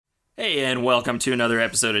Hey, and welcome to another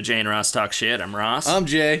episode of Jay and Ross Talk Shit. I'm Ross. I'm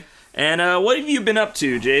Jay. And what have you been up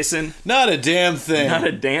to, Jason? Not a damn thing. Not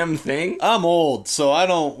a damn thing? I'm old, so I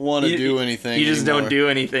don't want to do anything You just anymore. don't do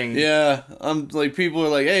anything. Yeah, I'm like, people are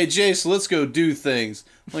like, hey, Jason, let's go do things.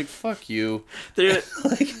 I'm like, fuck you.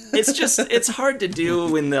 It's hard to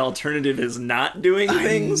do when the alternative is not doing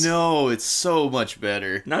things. I know, it's so much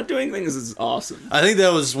better. Not doing things is awesome. I think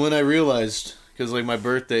that was when I realized, because like my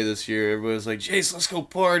birthday this year, everybody was like, Jason, let's go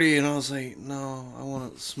party. And I was like, no, I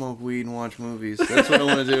want to smoke weed and watch movies. That's what I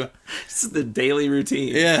want to do. This is the daily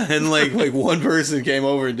routine. Yeah, and like one person came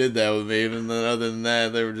over and did that with me. And then other than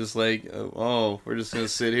that, they were just like, oh, we're just going to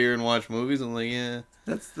sit here and watch movies? I'm like, yeah.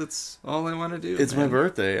 That's all I want to do. It's my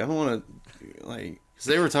birthday. I don't want to, like, because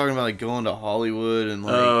they were talking about like going to Hollywood and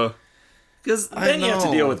like. Because then you have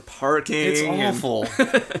to deal with parking. It's awful.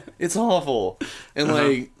 It's awful. And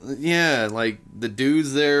like, yeah, like the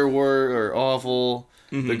dudes there are awful.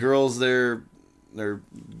 Mm-hmm. The girls there, they're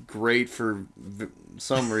great for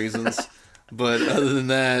some reasons, but other than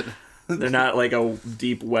that. They're not like a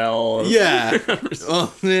deep well. Yeah.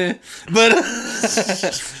 Well, yeah.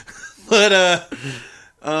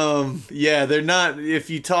 Yeah, they're not,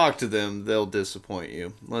 if you talk to them, they'll disappoint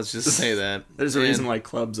you. Let's just say that. There's a reason why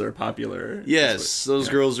clubs are popular. Yes, those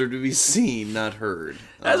girls are to be seen, not heard.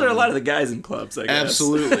 As are a lot of the guys in clubs, I guess.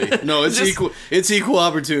 Absolutely. No, it's equal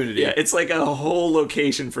opportunity. Yeah, it's like a whole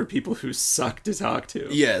location for people who suck to talk to.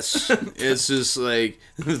 Yes. It's just like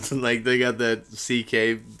they got that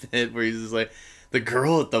CK bit where he's just like, the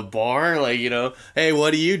girl at the bar, like, you know, hey,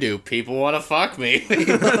 what do you do? People want to fuck me.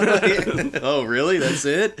 Oh, really? That's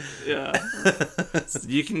it? Yeah.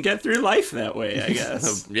 You can get through life that way, I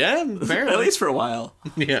guess. Yeah, apparently. At least for a while.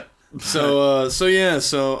 Yeah.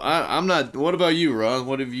 So I'm not. What about you, Ron?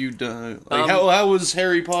 What have you done? Like, how was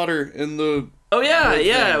Harry Potter in the? Oh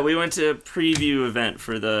yeah. We went to a preview event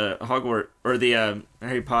for the Hogwarts or the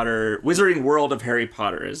Harry Potter Wizarding World of Harry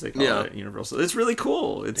Potter, as they call it at Universal. It's really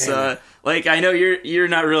cool. It's like, I know you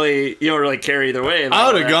don't really care either way. I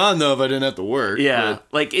would have gone though if I didn't have to work. Yeah, but.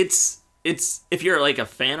 Like it's if you're like a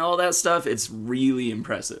fan of all that stuff, it's really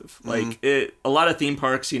impressive. Like a lot of theme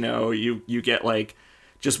parks, you get like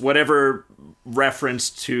just whatever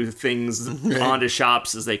reference to things onto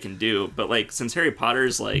shops as they can do. But like since Harry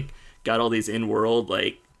Potter's like got all these in-world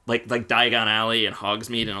like Diagon Alley and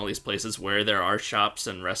Hogsmeade and all these places where there are shops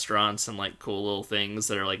and restaurants and like cool little things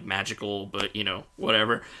that are like magical, but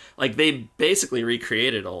whatever. Like they basically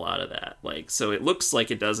recreated a lot of that. Like so it looks like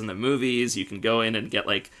it does in the movies. You can go in and get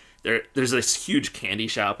like there's this huge candy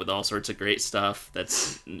shop with all sorts of great stuff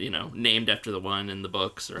that's named after the one in the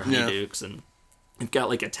books or Honeydukes, and you've got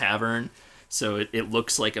like a tavern. So it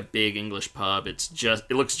looks like a big English pub. It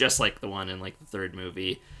looks just like the one in like the third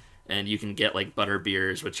movie. And you can get like butter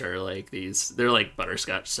beers, which are like they're like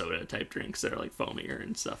butterscotch soda type drinks that are like foamier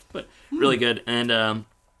and stuff, but really good. And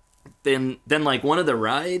then like one of the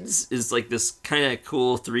rides is like this kind of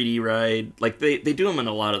cool 3D ride. Like they do them in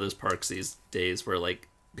a lot of those parks these days, where like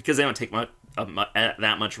because they don't take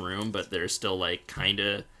that much room, but they're still like kind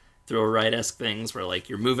of thrill ride-esque things where like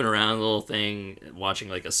you're moving around a little thing, watching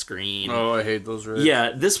like a screen. Oh, I hate those rides.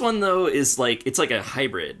 Yeah, this one though is like it's like a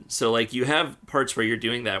hybrid. So like you have parts where you're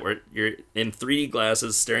doing that where you're in 3D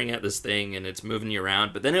glasses staring at this thing and it's moving you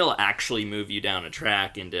around, but then it'll actually move you down a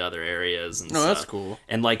track into other areas and stuff. That's cool.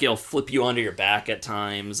 And like it'll flip you onto your back at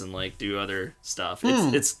times and like do other stuff.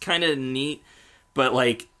 It's kind of neat, but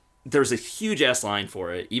like there's a huge ass line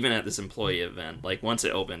for it even at this employee event. Like once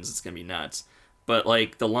it opens, it's gonna be nuts. But,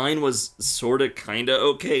 like, the line was sort of kind of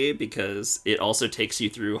okay because it also takes you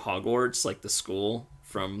through Hogwarts, like the school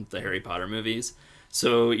from the Harry Potter movies.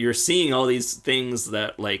 So you're seeing all these things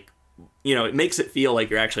that, like, it makes it feel like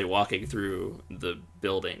you're actually walking through the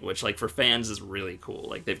building, which, like, for fans is really cool.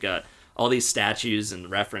 Like, they've got all these statues and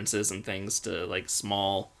references and things to, like,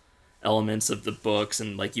 small elements of the books.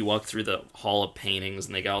 And, like, you walk through the Hall of Paintings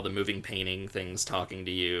and they got all the moving painting things talking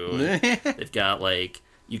to you. And they've got, like...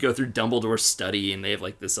 You go through Dumbledore's study, and they have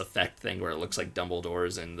like this effect thing where it looks like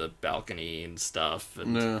Dumbledore's in the balcony and stuff.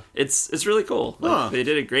 And it's really cool. Like, they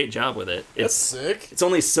did a great job with it. That's sick. It's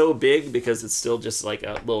only so big because it's still just like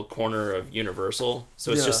a little corner of Universal.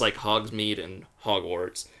 So it's just like Hogsmeade and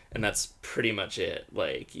Hogwarts, and that's pretty much it.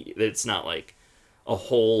 Like it's not like a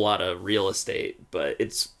whole lot of real estate, but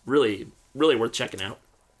it's really, really worth checking out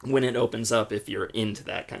when it opens up if you're into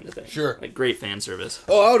that kind of thing. Sure. Like great fan service.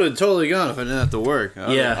 Oh, I would have totally gone if I didn't have to work.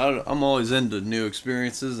 Yeah. I'm always into new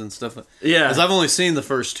experiences and stuff. Yeah. Because I've only seen the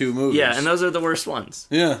first two movies. Yeah, and those are the worst ones.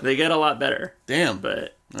 Yeah. They get a lot better. Damn.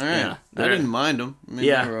 But, all right. Yeah, I didn't mind them. I mean,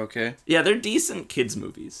 they were okay. Yeah, they're decent kids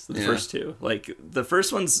movies, the first two. Like, the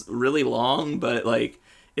first one's really long, but, like,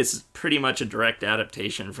 it's pretty much a direct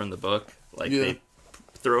adaptation from the book. Like, they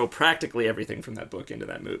throw practically everything from that book into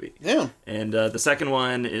that movie. Yeah. And the second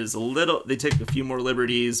one is they take a few more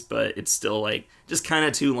liberties, but it's still, like, just kind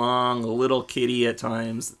of too long, a little kiddie at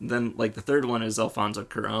times. Then, like, the third one is Alfonso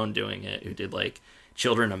Cuarón doing it, who did, like,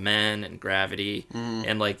 Children of Men and Gravity.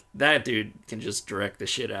 And, like, that dude can just direct the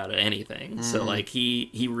shit out of anything. So, like,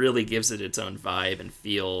 he really gives it its own vibe and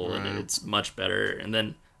feel, and it's much better. And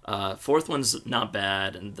then fourth one's not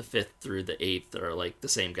bad, and the fifth through the eighth are, like, the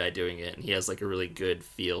same guy doing it, and he has, like, a really good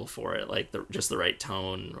feel for it, like, just the right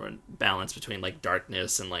tone or balance between, like,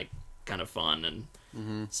 darkness and, like, kind of fun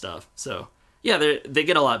and stuff. So, yeah, they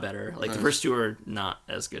get a lot better. Like, the first two are not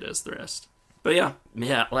as good as the rest. But, yeah,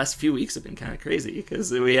 last few weeks have been kind of crazy,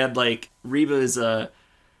 because we had, like, Reba's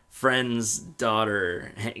friend's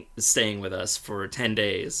daughter staying with us for 10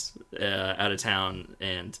 days out of town,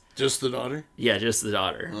 and just the daughter? Yeah, just the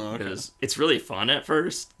daughter. Oh, okay. Because it's really fun at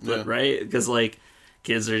first, but right? Because, like,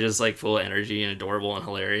 kids are just, like, full of energy and adorable and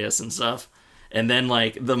hilarious and stuff. And then,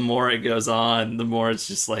 like, the more it goes on, the more it's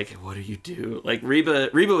just like, what do you do? Like,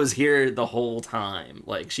 Reba was here the whole time.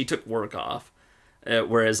 Like, she took work off,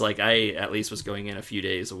 whereas, like, I at least was going in a few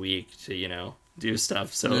days a week to, you know, do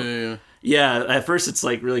stuff. So yeah, at first it's,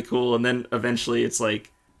 like, really cool, and then eventually it's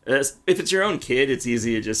like, if it's your own kid, it's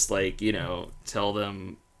easy to just, like, you know, tell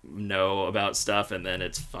them no about stuff, and then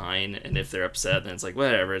it's fine. And if they're upset, then it's like,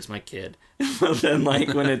 whatever, it's my kid. But then,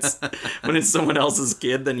 like, when it's someone else's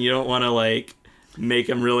kid, then you don't want to, like, make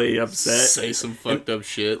them really upset, say some fucked up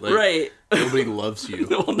shit, like, right? Nobody loves you.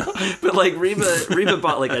 Well, no, but, like, Reba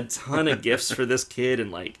bought, like, a ton of gifts for this kid,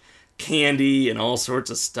 and, like, candy and all sorts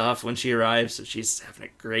of stuff when she arrived, so she's having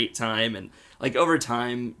a great time. And, like, over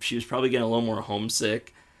time she was probably getting a little more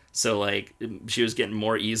homesick, so, like, she was getting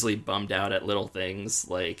more easily bummed out at little things,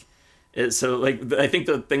 like, so, like, I think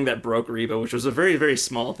the thing that broke Reba, which was a very, very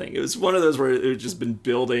small thing, it was one of those where it had just been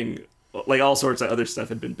building, like, all sorts of other stuff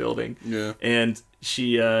had been building, and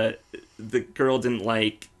she the girl didn't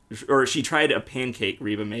like, or she tried a pancake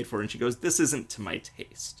Reba made for her, and she goes, "This isn't to my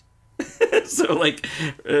taste." So, like,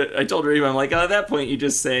 I told Reba, I'm like, at that point you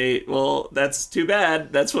just say, well, that's too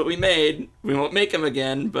bad, that's what we made, we won't make them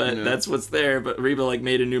again, but that's what's there. But Reba, like,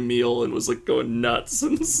 made a new meal and was, like, going nuts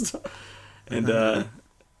and stuff.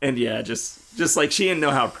 And yeah, just like, she didn't know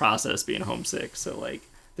how to process being homesick, so, like,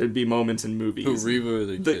 there'd be moments in movies. Who, Reba or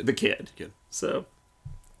the kid? The kid. So,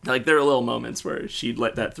 like, there were little moments where she'd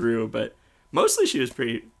let that through, but mostly she was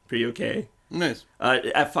pretty okay. Nice.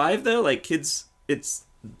 At 5, though, like, kids,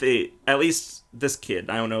 at least this kid,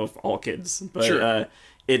 I don't know if all kids, but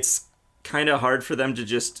it's kind of hard for them to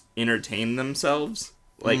just entertain themselves.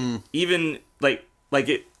 Like, even,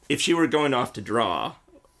 if she were going off to draw,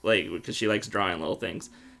 like, because she likes drawing little things,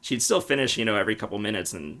 she'd still finish, you know, every couple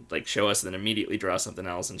minutes and, like, show us, and then immediately draw something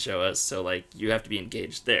else and show us. So, like, you have to be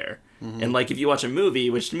engaged there. And, like, if you watch a movie,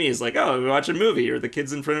 which to me is like, oh, we watch a movie, or the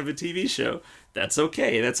kid's in front of a TV show, that's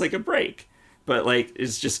okay. That's like a break. But, like,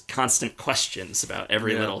 it's just constant questions about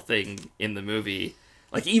every little thing in the movie.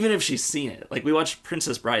 Like, even if she's seen it. Like, we watched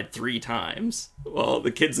Princess Bride 3 times while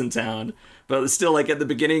the kid's in town. But it's still, like, at the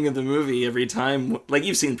beginning of the movie, every time... Like,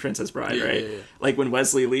 you've seen Princess Bride, right? Yeah. Like, when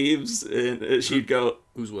Wesley leaves, and she'd go...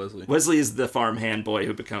 Who's Wesley? Wesley is the farmhand boy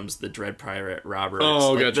who becomes the Dread Pirate Robert.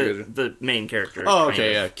 Oh, like, gotcha. The main character. Oh,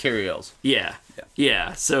 okay, yeah. Carrie Ells.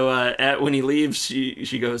 Yeah. So, when he leaves,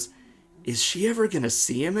 she goes... Is she ever gonna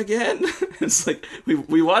see him again? It's like,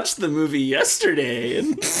 we watched the movie yesterday,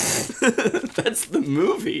 and that's the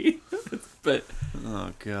movie. But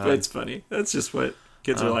oh god, but it's funny. That's just what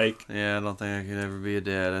kids are like. Yeah, I don't think I could ever be a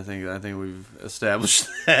dad. I think we've established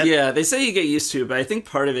that. Yeah, they say you get used to it, but I think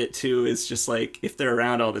part of it too is just like, if they're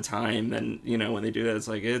around all the time, then, you know, when they do that, it's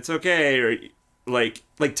like, it's okay. Or like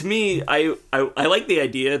to me, I like the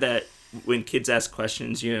idea that when kids ask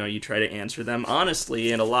questions, you know, you try to answer them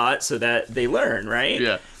honestly and a lot so that they learn, right?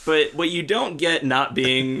 Yeah. But what you don't get not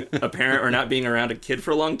being a parent or not being around a kid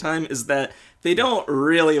for a long time is that they don't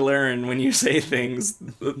really learn when you say things.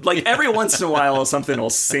 Like, every once in a while something will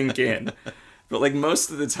sink in. But, like,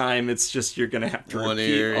 most of the time it's just you're going to have to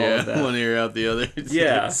repeat all of that. One ear out the other.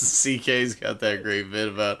 Yeah. CK's got that great bit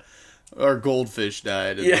about... Our goldfish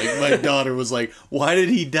died, and like, my daughter was like, "Why did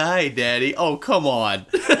he die, Daddy?" Oh, come on,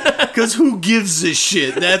 because who gives a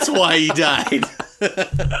shit? That's why he died.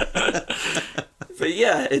 But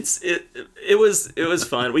yeah, it was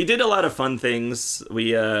fun. We did a lot of fun things.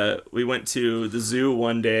 We went to the zoo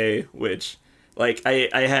one day, which, like, I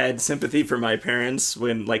had sympathy for my parents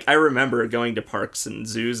when, like, I remember going to parks and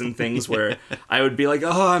zoos and things where I would be like,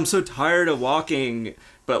 oh, I'm so tired of walking,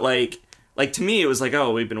 but like like, to me, it was like,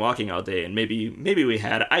 oh, we've been walking all day, and maybe we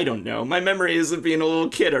had, I don't know. My memory is of being a little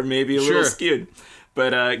kid, or maybe a little skewed.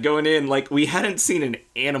 But going in, like, we hadn't seen an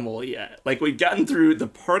animal yet. Like, we'd gotten through the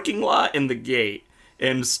parking lot and the gate,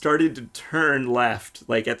 and started to turn left,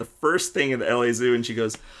 like, at the first thing at the LA Zoo, and she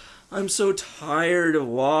goes, I'm so tired of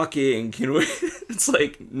walking. Can we? It's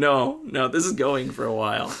like, no, this is going for a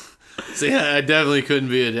while. So yeah, I definitely couldn't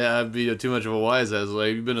be too much of a wise ass.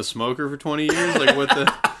 Like, you've been a smoker for 20 years? Like, what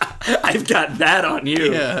the? I've got that on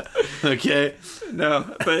you. Yeah. Okay.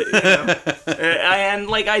 No, but, you know, and,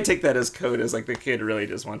 like, I take that as code as, like, the kid really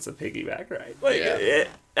just wants a piggyback ride. Like,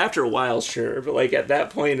 after a while, sure, but, like, at that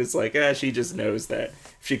point, it's like, she just knows that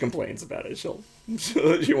if she complains about it,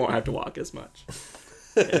 she won't have to walk as much.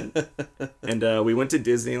 And we went to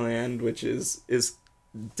Disneyland, which is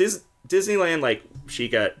Disneyland, like, she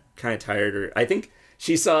got kind of tired, or I think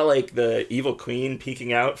she saw, like, the evil queen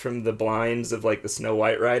peeking out from the blinds of, like, the Snow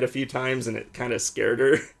White ride a few times, and it kind of scared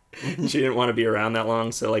her. She didn't want to be around that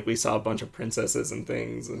long, so, like, we saw a bunch of princesses and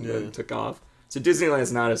things, and then took off. So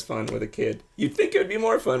Disneyland's not as fun with a kid. You'd think it would be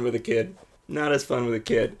more fun with a kid. Not as fun with a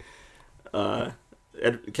kid.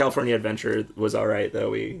 California Adventure was all right, though.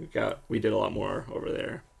 We did a lot more over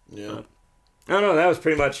there. Yeah. I don't know. That was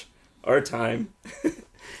pretty much our time.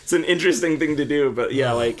 It's an interesting thing to do, but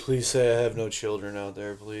yeah, like. Please say I have no children out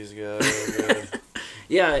there, please, God. Oh, God.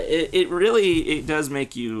 Yeah, it really does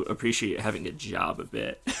make you appreciate having a job a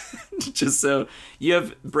bit. Just so you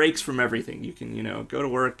have breaks from everything. You can, go to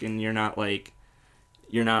work and you're not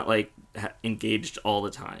engaged all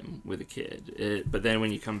the time with a kid. But then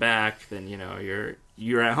when you come back, then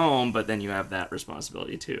you're at home, but then you have that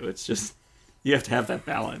responsibility too. It's just you have to have that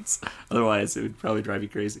balance. Otherwise, it would probably drive you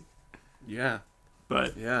crazy. Yeah.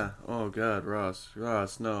 But yeah. Oh God, Ross,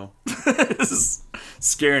 no. This is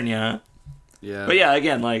scaring you, huh? Yeah. But yeah,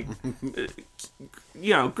 again, like,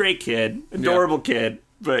 great kid, adorable kid,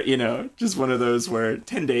 but just one of those where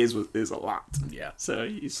 10 days is a lot. Yeah. So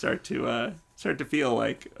you start to feel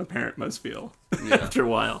like a parent must feel after a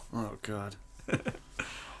while. Oh God.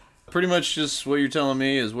 Pretty much just what you're telling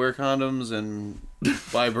me is wear condoms and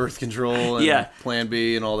buy birth control and Plan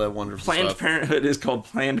B and all that wonderful Planned stuff. Parenthood is called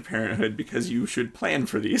Planned Parenthood because you should plan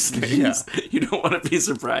for these things. Yeah. You don't want to be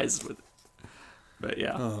surprised with it. But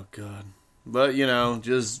yeah. Oh God. But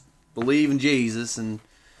just believe in Jesus and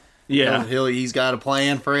he's got a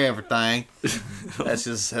plan for everything.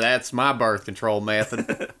 That's my birth control method.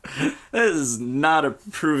 That is not a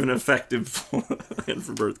proven effective plan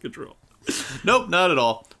for birth control. Nope, not at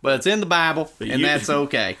all. But it's in the Bible, and that's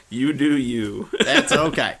okay. You do you. That's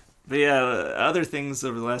okay. But yeah, other things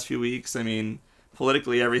over the last few weeks, I mean,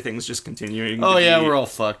 politically everything's just continuing. Oh yeah, we're all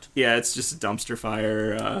fucked. Yeah, it's just a dumpster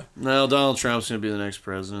fire. No, Donald Trump's going to be the next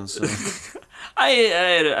president, so...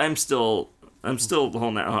 I'm still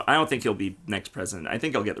holding out. I don't think he'll be next president. I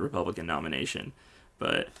think I'll get the Republican nomination,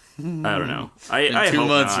 but I don't know. I 2 hope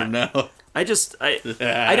months not. from now. I don't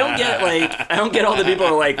get all the people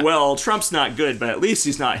who are like, well, Trump's not good, but at least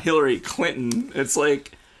he's not Hillary Clinton. It's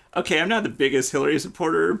like, okay, I'm not the biggest Hillary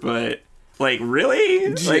supporter, but like,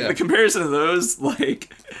 really? Like, the comparison of those,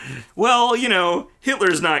 like, well,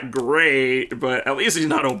 Hitler's not great, but at least he's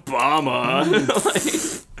not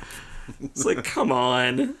Obama. It's like, come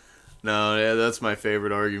on. No, yeah, that's my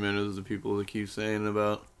favorite argument is the people that keep saying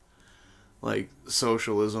about, like,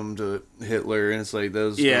 socialism to Hitler, and it's like,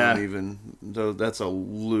 those don't even, that's a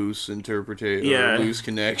loose interpretation, or a loose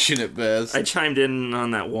connection at best. I chimed in on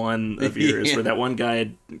that one of yours where that one guy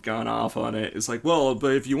had gone off on it. It's like, well,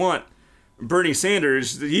 but if you want Bernie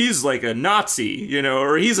Sanders, he's like a Nazi,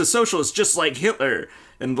 or he's a socialist just like Hitler.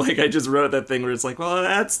 And, like, I just wrote that thing where it's like, well,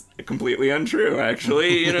 that's completely untrue,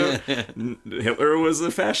 actually. Hitler was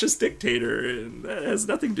a fascist dictator, and that has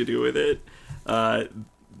nothing to do with it.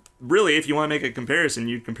 Really, if you want to make a comparison,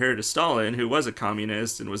 you'd compare it to Stalin, who was a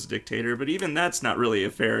communist and was a dictator. But even that's not really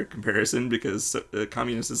a fair comparison, because a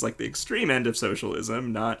communist is like the extreme end of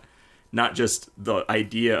socialism, not just the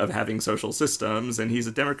idea of having social systems. And he's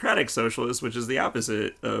a democratic socialist, which is the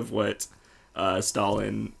opposite of what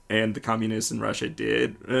Stalin and the communists in Russia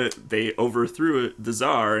did. They overthrew the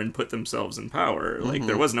Tsar and put themselves in power. Like,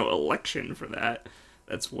 there was no election for that.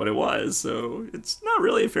 That's what it was. So it's not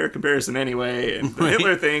really a fair comparison anyway. And the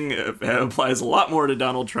Hitler thing applies a lot more to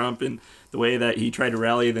Donald Trump in the way that he tried to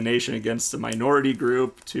rally the nation against a minority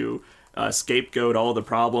group to scapegoat all the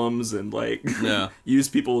problems and use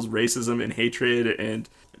people's racism and hatred and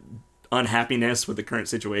unhappiness with the current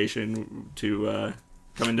situation to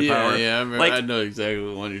come into power. Yeah, I know exactly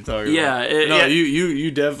what one you're talking about. You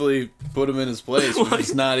you definitely put him in his place, which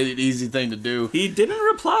is not an easy thing to do. He didn't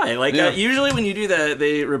reply. Like, usually when you do that,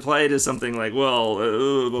 they reply to something like, well,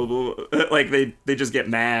 blah, blah, blah. Like, they just get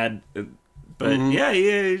mad. But,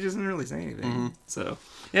 he just didn't really say anything. So.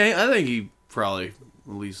 Yeah, I think he probably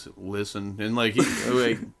at least listened. And, like,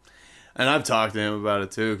 and I've talked to him about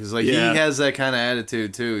it, too. Because, like, he has that kind of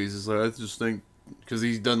attitude, too. He's just like, I just think... Because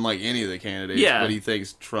he doesn't like any of the candidates, but he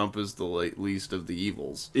thinks Trump is the least of the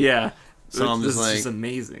evils. Yeah. So I'm just like... It's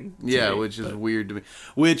amazing. Yeah, which is weird to me.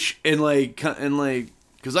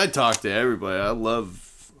 Because I talk to everybody. I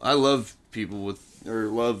love people with... I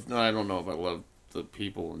don't know if I love the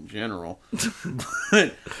people in general.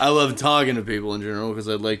 But I love talking to people in general because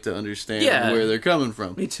I'd like to understand where they're coming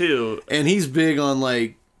from. Me too. And he's big on,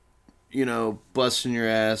 like, you know, busting your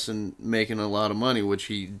ass and making a lot of money, which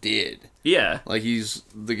he did. Yeah. Like, he's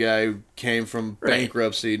the guy who came from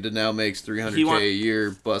bankruptcy to now makes $300K a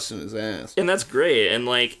year busting his ass. And that's great. And,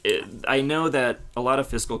 like, I know that a lot of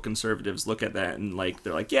fiscal conservatives look at that and, like,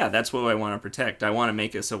 they're like, yeah, that's what I want to protect. I want to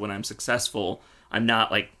make it so when I'm successful, I'm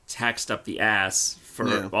not, like, taxed up the ass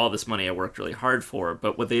for all this money I worked really hard for.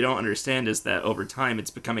 But what they don't understand is that over time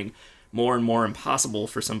it's becoming more and more impossible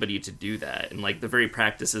for somebody to do that. And, like, the very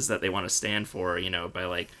practices that they want to stand for, you know, by,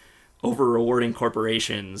 like, over-rewarding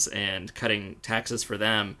corporations and cutting taxes for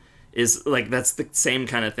them is, like, that's the same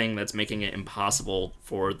kind of thing that's making it impossible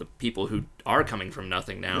for the people who are coming from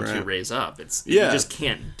nothing now to raise up. You just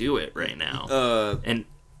can't do it right now. And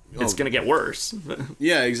it's going to get worse.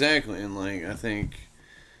 Yeah, exactly. And, like, I think,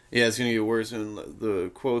 it's going to get worse. And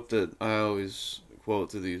the quote that I always quote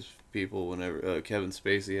to these people whenever Kevin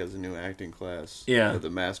Spacey has a new acting class, the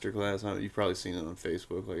master class, you've probably seen it on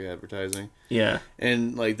Facebook, like, advertising,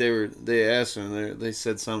 and, like, they asked him, they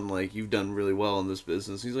said something like, you've done really well in this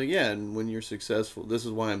business. He's like, and when you're successful, this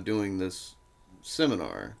is why I'm doing this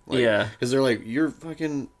seminar, like, because they're like, you're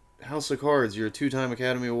fucking House of Cards, you're a 2-time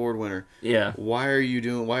Academy Award winner, why are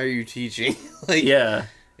you teaching? Like, and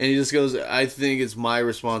he just goes, I think it's my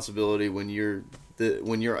responsibility when you're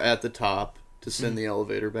at the top to send the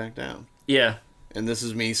elevator back down. Yeah. And this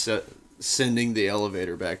is me sending the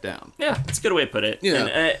elevator back down. Yeah, that's a good way to put it. Yeah.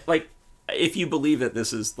 And, like, if you believe that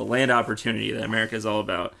this is the land opportunity that America is all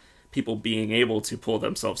about, people being able to pull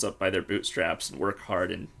themselves up by their bootstraps and work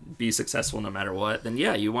hard and be successful no matter what, then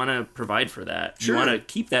you want to provide for that. Sure. You want to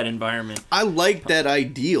keep that environment. I like that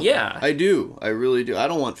ideal. Yeah. I do. I really do. I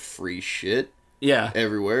don't want free shit. Yeah.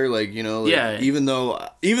 Everywhere. Like, you know, like, even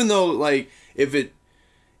though, like,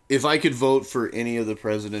 if I could vote for any of the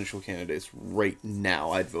presidential candidates right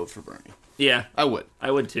now, I'd vote for Bernie. Yeah. I would.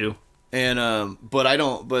 I would too. And, but I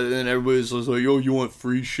don't, but then everybody's like, oh, you want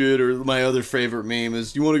free shit? Or my other favorite meme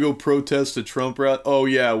is, you want to go protest a Trump rally? Oh,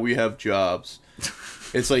 yeah, we have jobs.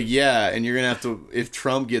 It's like, and you're going to have to, if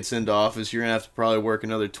Trump gets into office, you're going to have to probably work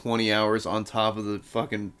another 20 hours on top of the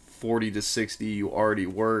fucking 40 to 60 you already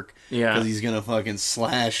work. Yeah. Because he's going to fucking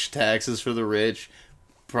slash taxes for the rich.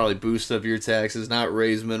 Probably boost up your taxes, not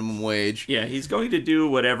raise minimum wage. Yeah, he's going to do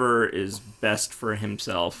whatever is best for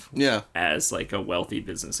himself. Yeah, as, like, a wealthy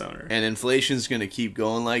business owner. And inflation's going to keep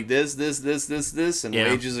going like this, and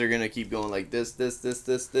wages are going to keep going like this.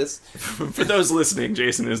 For those listening,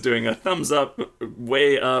 Jason is doing a thumbs up,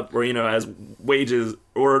 way up, or, you know, as wages,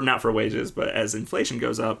 or not for wages, but as inflation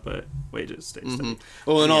goes up, but wages stay steady.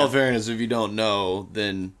 Well, in all fairness, if you don't know,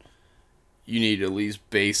 then you need at least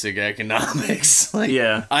basic economics. Like,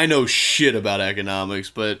 I know shit about economics,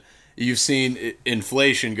 but you've seen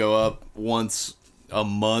inflation go up once a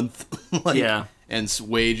month. Like, and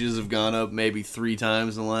wages have gone up maybe 3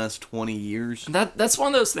 times in the last 20 years. That's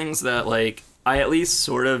one of those things that, like, I at least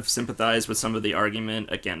sort of sympathize with some of the argument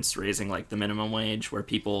against raising, like, the minimum wage, where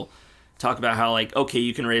people talk about how, like, okay,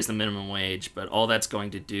 you can raise the minimum wage, but all that's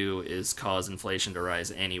going to do is cause inflation to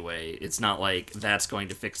rise anyway. It's not like that's going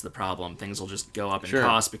to fix the problem. Things will just go up in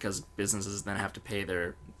cost because businesses then have to pay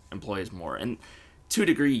their employees more. And to a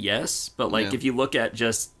degree, yes, but, like, if you look at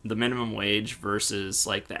just the minimum wage versus,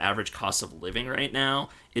 like, the average cost of living right now,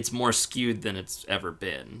 it's more skewed than it's ever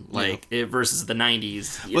been. Like, versus the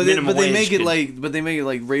 90s. But they make it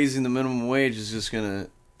like raising the minimum wage is just gonna,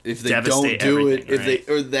 if they don't do it,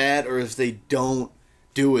 if they don't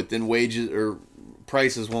do it, then wages or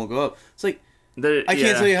prices won't go up. It's like, I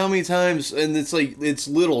can't tell you how many times, and it's like, it's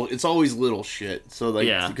always little shit. So, like,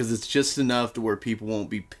 because it's just enough to where people won't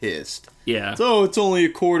be pissed. Yeah. So, it's only a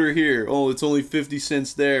quarter here. Oh, it's only 50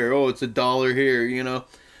 cents there. Oh, it's $1 here, you know?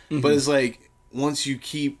 Mm-hmm. But it's like, once you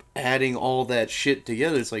keep adding all that shit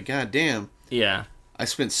together, it's like, god damn. Yeah. I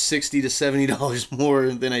spent $60 to $70 more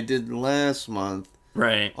than I did last month.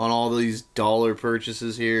 Right. On all these dollar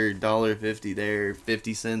purchases here, $1.50 there,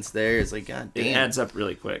 50 cents there. It's like, god damn. It adds up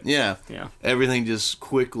really quick. Yeah. Yeah. Everything just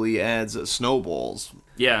quickly snowballs.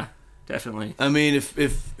 Yeah, definitely. I mean,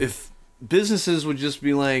 if businesses would just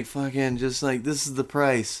be like, fucking, just like, this is the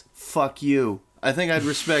price. Fuck you. I think I'd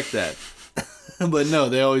respect that. But no,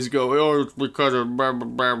 they always go, oh, it's because of...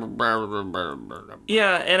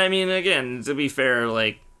 Yeah, and I mean, again, to be fair,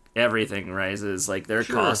 like, everything rises. Like, their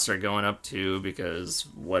costs are going up, too, because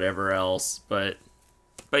whatever else. But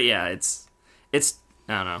yeah, it's I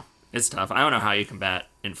don't know. It's tough. I don't know how you combat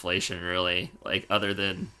inflation, really. Like, other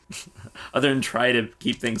than try to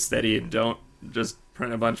keep things steady and don't just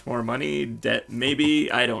print a bunch more money. Debt,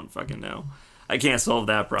 maybe. I don't fucking know. I can't solve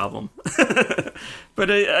that problem. But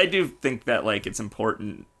I do think that, like, it's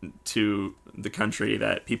important to the country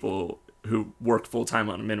that people who work full-time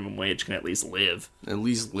on a minimum wage can at least live. At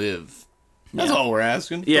least live. That's all we're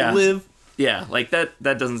asking. Yeah. To live. Yeah, like, that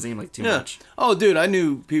doesn't seem like too much. Oh, dude, I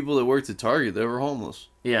knew people that worked at Target that were homeless.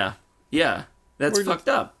 Yeah. Yeah. That's fucked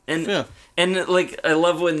up. And like, I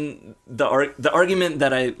love when the argument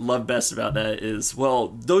that I love best about that is, well,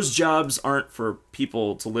 those jobs aren't for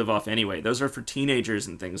people to live off anyway. Those are for teenagers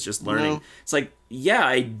and things just learning. No. It's like, yeah,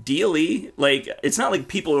 ideally, like, it's not like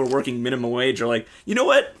people who are working minimum wage are like, you know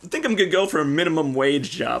what? I think I'm going to go for a minimum wage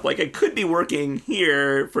job. Like, I could be working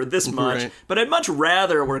here for this much, but I'd much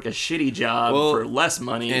rather work a shitty job for less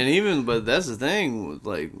money. And but that's the thing with,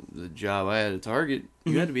 like, the job I had at Target,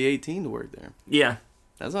 you had to be 18 to work there. Yeah.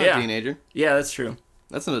 That's not a teenager. Yeah, that's true.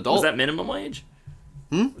 That's an adult. Was that minimum wage?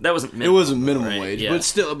 That wasn't minimum. It wasn't minimum right? wage, yeah.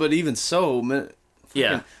 but even so,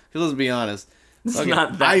 yeah. Let's be honest. It's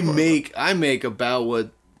not that I make about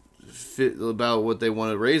what they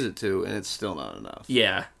want to raise it to, and it's still not enough.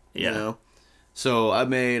 Yeah. Yeah. You know? So I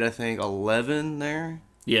made, I think, 11 there.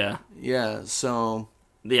 Yeah. Yeah. So.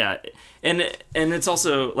 Yeah, and it's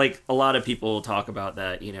also, like, a lot of people talk about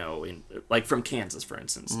that, you know, in, like, from Kansas, for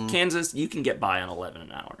instance. Kansas, you can get by on 11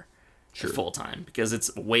 an hour full time because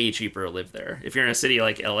it's way cheaper to live there. If you're in a city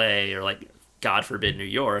like LA or, like, God forbid, New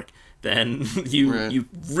York, then you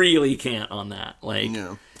really can't on that. Like,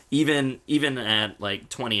 even at, like,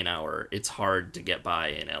 20 an hour, it's hard to get by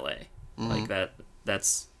in LA. Like,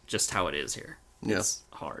 that's just how it is here. It's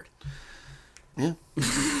hard. Yeah.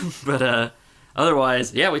 But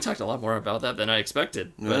otherwise, yeah, we talked a lot more about that than I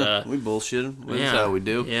expected. But we bullshitted. That's how we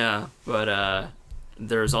do. Yeah, but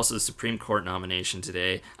there's also the Supreme Court nomination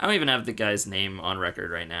today. I don't even have the guy's name on record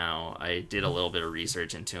right now. I did a little bit of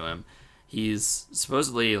research into him. He's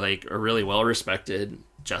supposedly, like, a really well-respected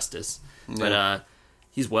justice. But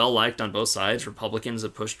he's well-liked on both sides. Republicans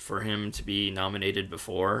have pushed for him to be nominated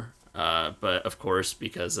before. But, of course,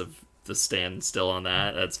 because of the stand still on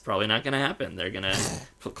that's probably not going to happen. They're going to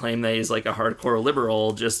claim that he's, like, a hardcore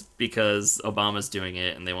liberal just because Obama's doing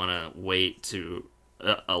it, and they want to wait to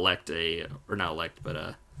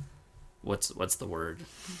what's the word?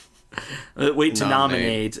 Wait to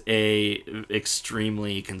nominate a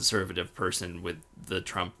extremely conservative person with the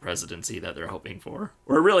Trump presidency that they're hoping for.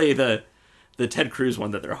 Or really the Ted Cruz one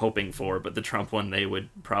that they're hoping for, but the Trump one they would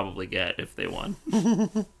probably get if they won.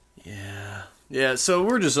 Yeah. Yeah, so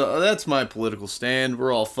we're just, that's my political stand.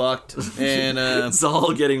 We're all fucked. And it's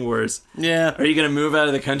all getting worse. Yeah. Are you going to move out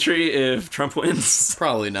of the country if Trump wins?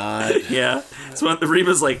 Probably not. Yeah. So the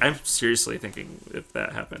Reba's like, I'm seriously thinking if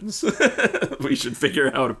that happens, we should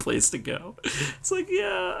figure out a place to go. It's like,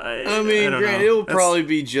 yeah. I mean, granted, it'll probably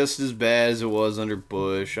be just as bad as it was under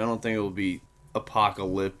Bush. I don't think it'll be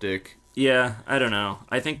apocalyptic. Yeah, I don't know.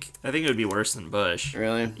 I think it would be worse than Bush.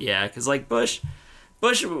 Really? Yeah, because, like, Bush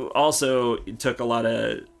also took a lot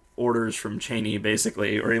of orders from Cheney,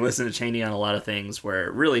 basically, or he listened to Cheney on a lot of things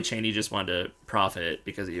where really Cheney just wanted to profit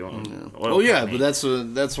because he owned oil company.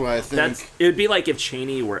 But that's why I think... It would be like if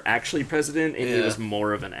Cheney were actually president and he was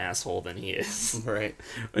more of an asshole than he is. Right.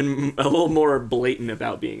 And a little more blatant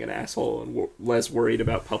about being an asshole and less worried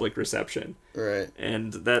about public reception. Right.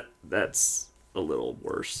 And that's a little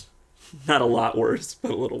worse. Not a lot worse,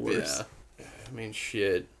 but a little worse. Yeah. I mean,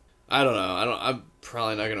 shit. I don't know. I'm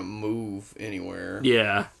probably not going to move anywhere.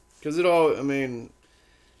 Yeah. Because even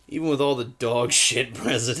with all the dog shit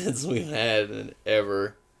presidents we've had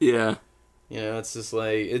ever. Yeah. You know, it's just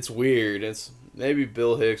like, it's weird. Maybe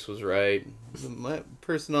Bill Hicks was right. My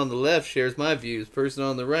person on the left shares my views. Person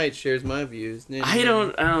on the right shares my views. I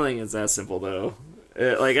don't think it's that simple, though.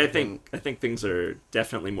 I think things are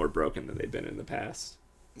definitely more broken than they've been in the past.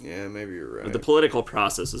 Yeah, maybe you're right. But the political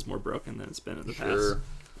process is more broken than it's been in the past.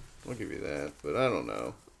 I'll give you that, but I don't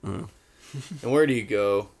know. And where do you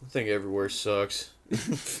go? I think everywhere sucks.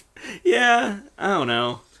 Yeah, I don't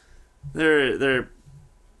know. They're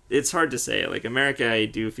it's hard to say. Like, America, I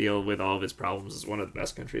do feel, with all of its problems, is one of the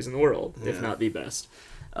best countries in the world, if not the best.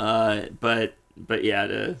 But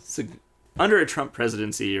yeah, under a Trump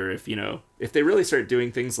presidency, or if they really start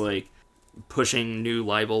doing things like pushing new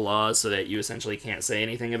libel laws so that you essentially can't say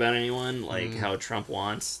anything about anyone, like how Trump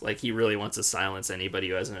wants, like he really wants to silence anybody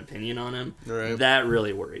who has an opinion on him. Right. That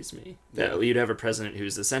really worries me. That you'd have a president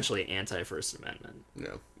who's essentially anti-First Amendment,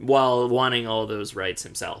 while wanting all those rights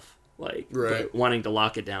himself, but wanting to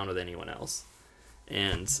lock it down with anyone else.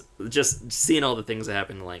 And just seeing all the things that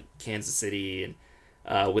happened in like Kansas City and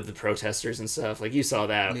with the protesters and stuff, like you saw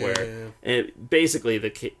that basically the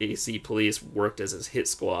KC police worked as his hit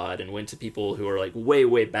squad and went to people who were like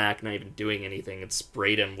way back, not even doing anything, and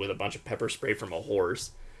sprayed him with a bunch of pepper spray from a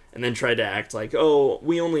horse, and then tried to act like, oh,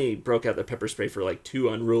 we only broke out the pepper spray for like 2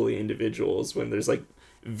 unruly individuals, when there's like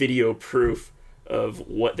video proof of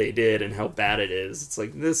what they did and how bad it is. It's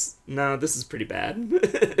like, this is pretty bad.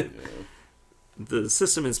 The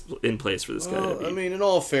system is in place for this guy to be. I mean, in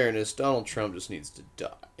all fairness, Donald Trump just needs to die.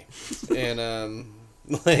 And,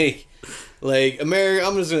 like, America,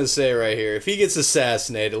 I'm just going to say right here, if he gets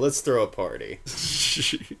assassinated, let's throw a party.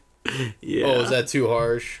 Yeah. Oh, is that too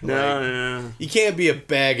harsh? No. You can't be a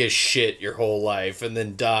bag of shit your whole life and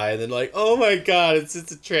then die and then like, oh my God, it's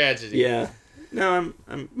a tragedy. Yeah. No,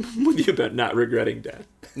 I'm with you about not regretting death.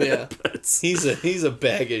 Yeah, he's a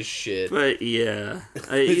bag of shit. But yeah,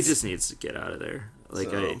 he just needs to get out of there.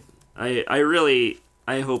 Like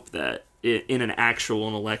I hope that in an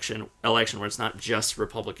actual election where it's not just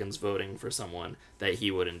Republicans voting for someone, that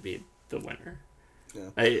he wouldn't be the winner.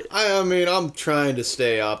 Yeah. I mean, I'm trying to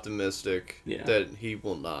stay optimistic that he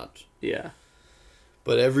will not. Yeah.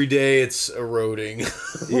 But every day it's eroding.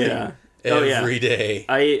 Yeah. Every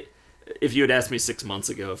day. If you had asked me 6 months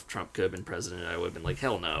ago if Trump could have been president, I would have been like,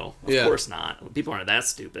 hell no. Of course not. People aren't that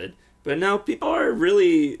stupid. But no, people are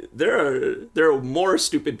really... There are more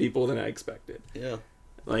stupid people than I expected. Yeah.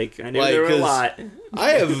 Like, I knew there were a lot. I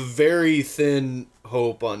have very thin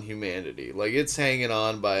hope on humanity. Like, it's hanging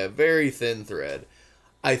on by a very thin thread.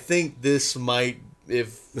 I think this might...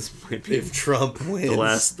 If Trump wins... The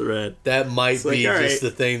last thread. That might be just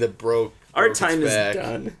the thing that broke... Our time is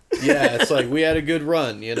done. Yeah, it's like we had a good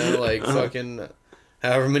run, like fucking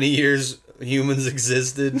however many years humans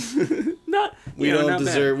existed. We don't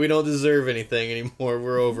deserve anything anymore.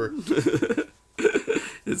 We're over.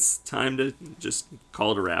 It's time to just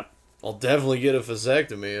call it a wrap. I'll definitely get a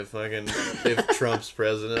vasectomy if Trump's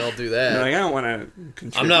president. I'll do that. No, I don't want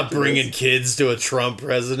to. I'm not bringing kids to a Trump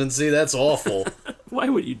presidency. That's awful. Why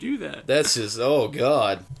would you do that? That's just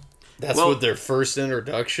God. That's what their first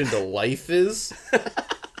introduction to life is?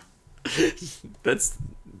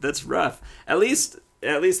 That's rough. At least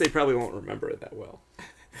they probably won't remember it that well.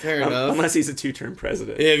 Fair enough. Unless he's a 2-term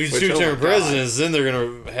president. Yeah, if he's 2-term president, then they're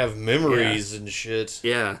going to have memories and shit.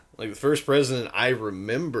 Yeah. Like, the first president I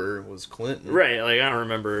remember was Clinton. Right, like, I don't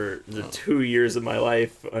remember the 2 years of my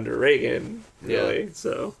life under Reagan, really,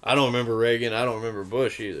 so... I don't remember Reagan. I don't remember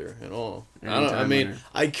Bush either, at all.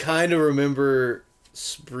 I kind of remember...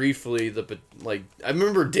 briefly I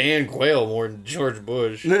remember Dan Quayle more than George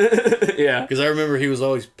Bush. Yeah, because I remember he was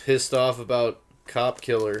always pissed off about cop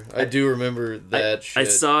killer. I do remember that shit. I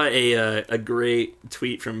saw a great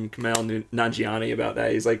tweet from Kamal Nanjiani about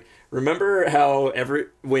that. He's like, remember how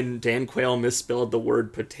when Dan Quayle misspelled the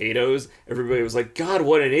word potatoes, everybody was like, God,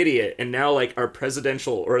 what an idiot. And now, like, our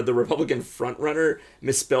presidential or the Republican frontrunner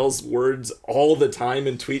misspells words all the time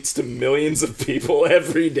and tweets to millions of people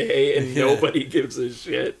every day, and nobody gives a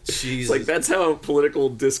shit. Jesus. Like, that's how political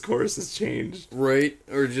discourse has changed. Right?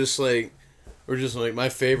 Or just like my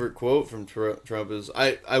favorite quote from Trump is,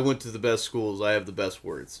 I went to the best schools, I have the best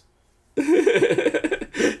words.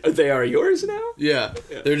 They are yours now? Yeah.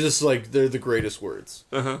 They're just like, they're the greatest words.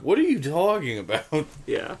 Uh-huh. What are you talking about?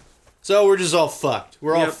 Yeah. So we're just all fucked.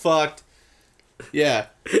 We're all fucked. Yeah.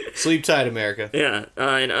 Sleep tight, America. Yeah.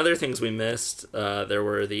 And other things we missed, there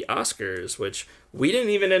were the Oscars, which we didn't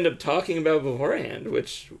even end up talking about beforehand,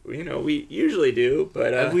 which, we usually do.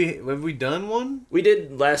 But have we done one? We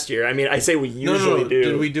did last year. I mean, I say we usually do.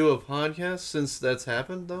 Did we do a podcast since that's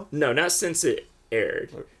happened, though? No, not since it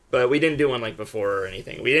aired. But we didn't do one, like, before or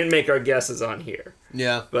anything. We didn't make our guesses on here.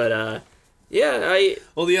 Yeah. But,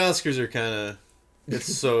 Well, the Oscars are kind of...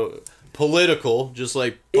 It's so political, just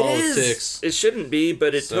like politics. It shouldn't be,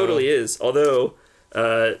 but it totally is. Although,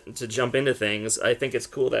 to jump into things, I think it's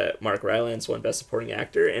cool that Mark Rylance won Best Supporting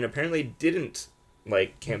Actor and apparently didn't,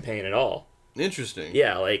 campaign at all. Interesting.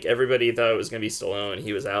 Yeah, like everybody thought it was gonna be Stallone.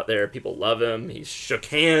 He was out there. People love him. He shook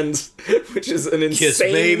hands, which is an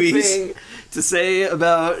insane thing to say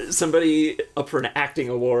about somebody up for an acting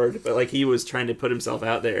award. But like he was trying to put himself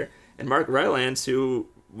out there. And Mark Rylance, who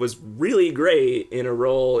was really great in a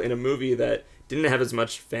role in a movie that didn't have as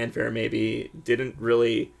much fanfare, maybe didn't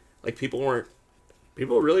really like people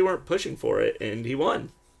really weren't pushing for it, and he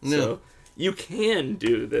won. No. So you can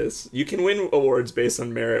do this. You can win awards based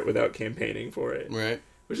on merit without campaigning for it. Right.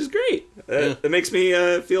 Which is great. It makes me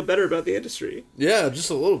feel better about the industry. Yeah, just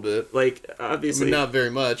a little bit. Like, obviously. I mean, not very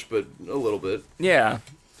much, but a little bit. Yeah.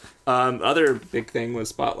 Other big thing was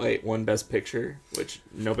Spotlight won Best Picture, which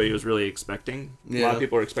nobody was really expecting. Yeah. A lot of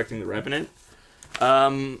people were expecting The Revenant.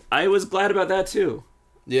 I was glad about that, too.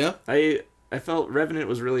 Yeah? I felt Revenant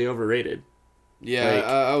was really overrated. Yeah, like,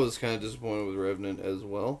 I was kind of disappointed with Revenant as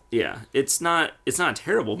well. Yeah, it's not a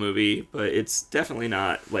terrible movie, but it's definitely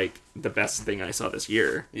not like the best thing I saw this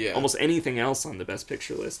year. Yeah. Almost anything else on the Best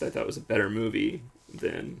Picture list I thought was a better movie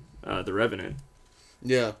than The Revenant.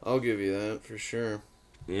 Yeah, I'll give you that for sure.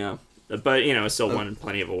 Yeah, but you know, it still won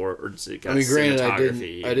plenty of awards. It got granted,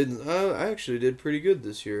 cinematography. I actually did pretty good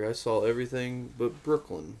this year. I saw everything but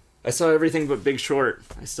Brooklyn. I saw everything but Big Short.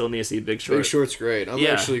 I still need to see Big Short. Big Short's great. I'm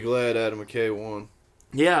actually glad Adam McKay won.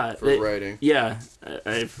 Yeah. For writing. Yeah.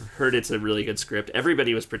 I've heard it's a really good script.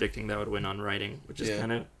 Everybody was predicting that would win on writing, which is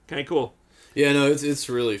kind of cool. Yeah, no, it's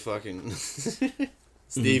really fucking...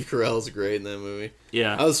 Steve Carell's great in that movie.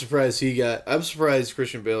 Yeah. I'm surprised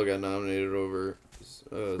Christian Bale got nominated over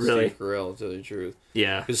Steve Carell, to tell you the truth.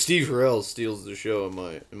 Yeah. Because Steve Carell steals the show,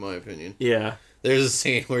 in my opinion. Yeah. There's a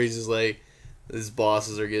scene where he's just like... His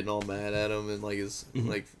bosses are getting all mad at him, and like his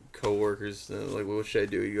like co-workers, like, what should I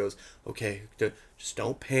do? He goes, okay, just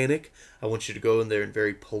don't panic. I want you to go in there and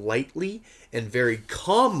very politely and very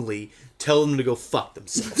calmly tell them to go fuck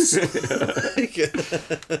themselves.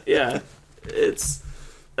 Yeah, it's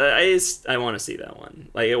I want to see that one.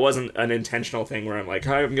 Like, it wasn't an intentional thing where I'm like,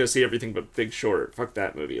 I'm gonna see everything but Big Short. Fuck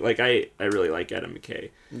that movie. Like, I really like Adam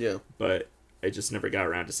McKay. Yeah, but I just never got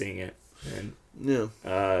around to seeing it. And yeah,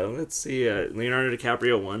 let's see. Leonardo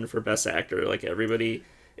DiCaprio won for Best Actor, like everybody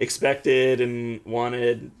expected and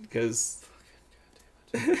wanted. Because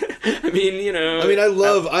I mean, you know, I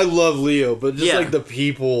love Leo, but just like the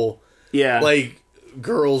people, like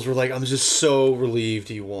girls were like, I'm just so relieved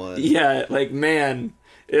he won. Yeah, like man,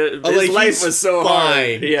 his life was so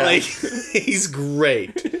hard. Yeah, like he's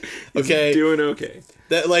great. Okay, he's doing okay.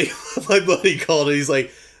 That like my buddy called it. He's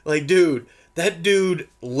like, dude. That dude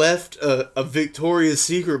left a Victoria's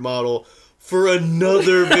Secret model for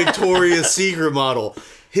another Victoria's Secret model.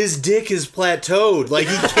 His dick is plateaued. Like,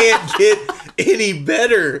 he can't get any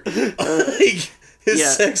better. Like, his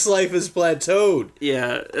sex life is plateaued.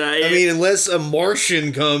 Yeah. I mean, unless a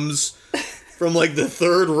Martian comes from, like, the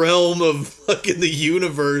third realm of fucking the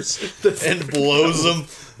universe and blows him.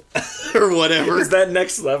 Or whatever. Is that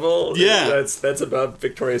next level? Yeah. That's above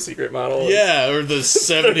Victoria's Secret model. Yeah, or the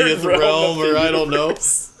 70th realm, or I don't know.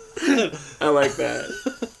 I like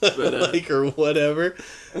that. But, like, or whatever.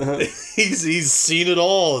 Uh-huh. He's seen it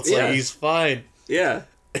all. It's like, he's fine. Yeah.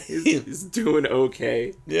 He's doing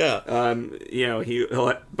okay. Yeah. You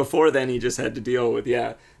know, before then he just had to deal with,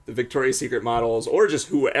 the Victoria's Secret models, or just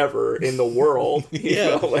whoever in the world.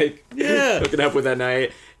 Hooking up with that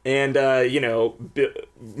night. And, you know,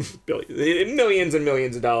 millions and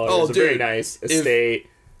millions of dollars. Oh, a very nice estate.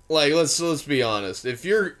 Let's be honest. If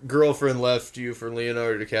your girlfriend left you for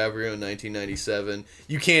Leonardo DiCaprio in 1997,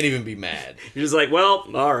 you can't even be mad. You're just like, well,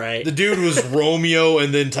 all right. The dude was Romeo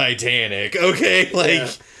and then Titanic. Okay,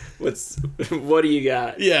 what do you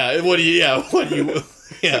got? Yeah, what do you?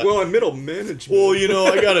 Yeah. Like, well, I'm middle management. Well, you know,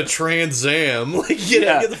 I got a Trans Am. Like,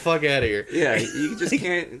 get the fuck out of here. Yeah, you just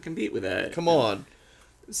can't compete with that. Come on.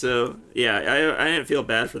 So yeah, I didn't feel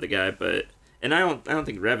bad for the guy, and I don't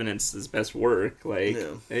think Revenant's his best work. Like,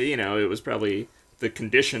 you know, it was probably the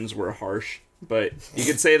conditions were harsh, but you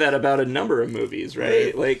could say that about a number of movies,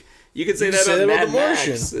 right? Like, you could say that about Mad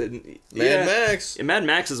Max. Mad Max. And Mad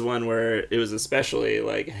Max is one where it was especially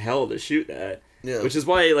like hell to shoot that. Yeah. Which is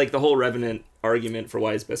why, like, the whole Revenant argument for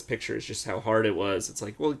why it's best picture is just how hard it was. It's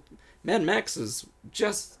like, well, Mad Max is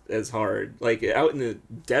just as hard. Like, out in the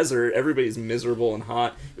desert, everybody's miserable and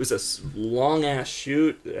hot. It was a long-ass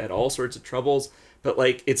shoot. It had all sorts of troubles. But,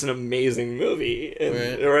 like, it's an amazing movie.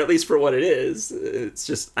 Or at least for what it is. It's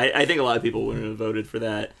just... I think a lot of people wouldn't have voted for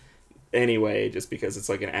that anyway, just because it's,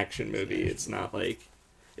 like, an action movie. It's not, like...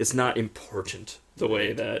 It's not important the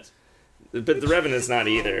way that But The Revenant's not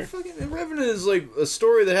either. Fucking The Revenant is like a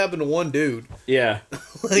story that happened to one dude. Yeah.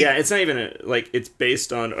 Yeah, it's not even it's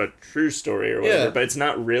based on a true story or whatever, but it's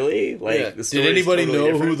not really. Like, the Did anybody totally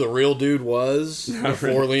know different. who the real dude was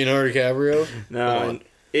before Leonardo DiCaprio? No.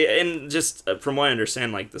 And just from what I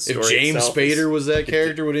understand, like, the story If James itself Spader was that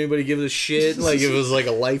character, would anybody give a shit? Like, if it was like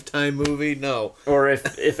a Lifetime movie? No. Or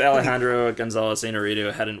if Alejandro Gonzalez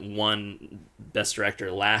Inarritu hadn't won Best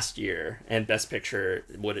Director last year and Best Picture,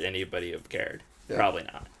 would anybody have cared? Yeah. Probably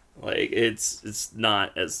not. Like, it's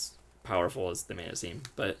not as powerful as they may have seemed.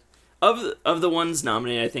 But of the ones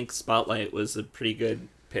nominated, I think Spotlight was a pretty good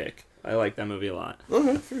pick. I like that movie a lot.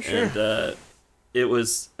 Okay, for sure. And it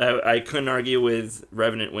was I couldn't argue with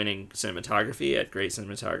Revenant winning cinematography. It had great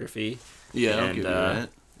cinematography. Yeah, I'll and, give you that.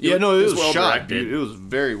 Yeah, no, it was well shot. Dude. It was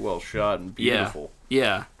very well shot and beautiful.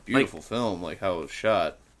 Yeah. Beautiful film, like how it was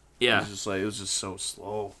shot. Yeah. It was just so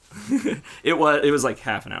slow. It was like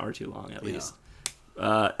half an hour too long at least.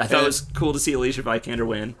 I thought it was cool to see Alicia Vikander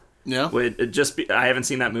win. Yeah. I haven't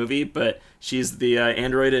seen that movie, but she's the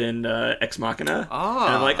android in Ex Machina. Ah.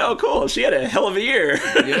 And I'm like, oh, cool. She had a hell of a year.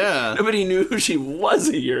 Yeah. Nobody knew who she was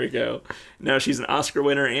a year ago. Now she's an Oscar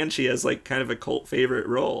winner, and she has like kind of a cult favorite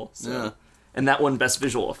role. So. Yeah. And that won Best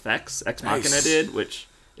Visual Effects, Ex Machina did, which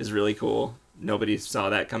is really cool. Nobody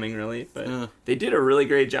saw that coming, really. But they did a really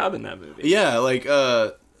great job in that movie. Yeah, like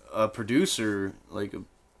a producer, like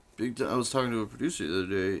I was talking to a producer the other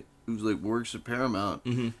day who like works at Paramount.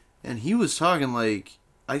 Mm-hmm. And he was talking like,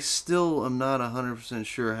 I still am not 100%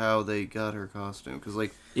 sure how they got her costume. Because,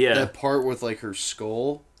 like, that part with, like, her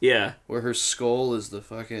skull. Yeah. Where her skull is the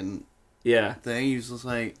fucking thing. He's just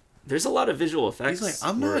like... There's a lot of visual effects. He's like,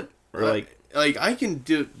 I'm not... Or like, I can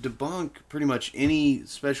debunk pretty much any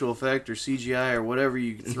special effect or CGI or whatever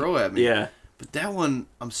you can throw at me. Yeah. But that one,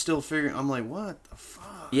 I'm still figuring... I'm like, what the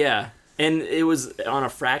fuck? Yeah. And it was on a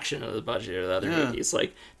fraction of the budget of the other movies.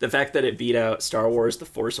 Like, the fact that it beat out Star Wars The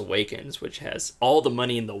Force Awakens, which has all the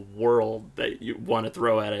money in the world that you want to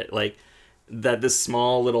throw at it. Like, that this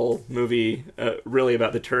small little movie, really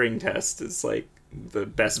about the Turing test, is, like, the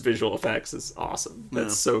best visual effects is awesome.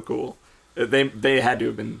 That's so cool. They had to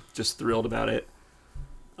have been just thrilled about it.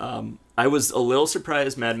 I was a little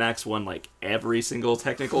surprised Mad Max won, like, every single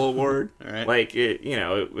technical award. Right. Like,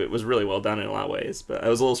 it was really well done in a lot of ways, but I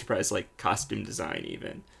was a little surprised, like, costume design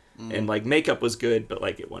even. And, like, makeup was good, but,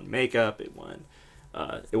 like, it won makeup, it won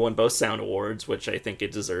both sound awards, which I think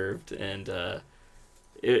it deserved, and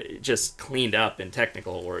it just cleaned up in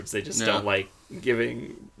technical awards. They just don't like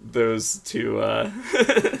giving those to...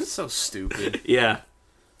 So stupid. Yeah.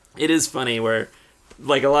 It is funny where,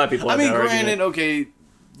 like, a lot of people have that granted, argument.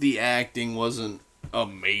 The acting wasn't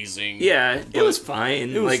amazing. Yeah, it was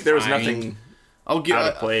fine. There was nothing out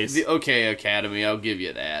of place. Academy, I'll give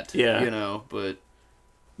you that. Yeah. But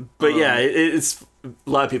yeah, it's a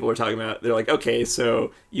lot of people are talking about. They're like, okay,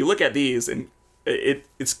 so you look at these and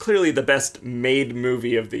it's clearly the best made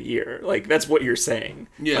movie of the year. Like, that's what you're saying.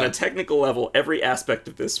 Yeah. On a technical level, every aspect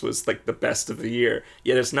of this was, like, the best of the year.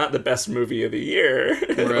 Yet it's not the best movie of the year.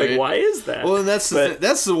 Right. Like, why is that? Well, and that's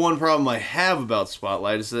the one problem I have about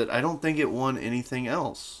Spotlight is that I don't think it won anything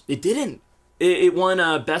else. It didn't. It won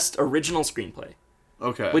Best Original Screenplay.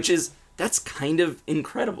 Okay. That's kind of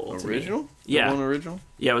incredible. Original? Yeah. It won original?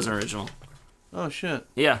 Yeah, it was an original. Oh, shit.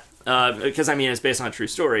 Yeah. Because, it's based on a true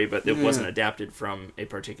story, but it wasn't adapted from a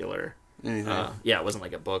particular... Anything. It wasn't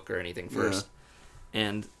like a book or anything first. Yeah.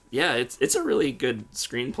 And, yeah, it's a really good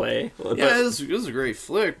screenplay. Yeah, it was a great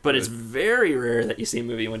flick. But it's very rare that you see a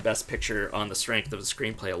movie win Best Picture on the strength of the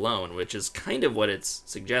screenplay alone, which is kind of what it's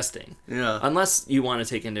suggesting. Yeah. Unless you want to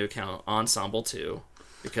take into account ensemble, too.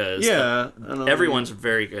 Because everyone's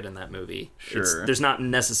very good in that movie. Sure. There's not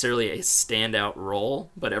necessarily a standout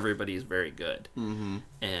role, but everybody's very good. Mm-hmm.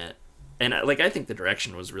 And I think the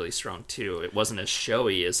direction was really strong, too. It wasn't as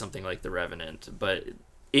showy as something like The Revenant, but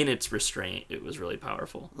in its restraint, it was really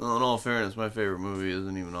powerful. Well, in all fairness, my favorite movie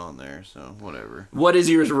isn't even on there, so whatever. What is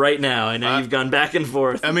yours right now? I know you've gone back and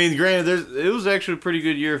forth. Granted, it was actually a pretty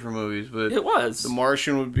good year for movies, but... It was. The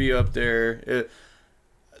Martian would be up there.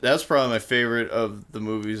 That's probably my favorite of the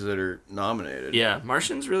movies that are nominated. Yeah,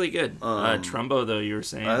 Martian's really good. Trumbo, though, you were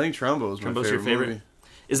saying. I think Trumbo's my favorite movie.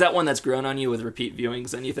 Is that one that's grown on you with repeat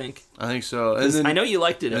viewings, then, you think? I think so. And then, I know you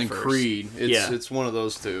liked it at first. And Creed. It's one of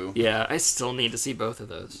those two. Yeah, I still need to see both of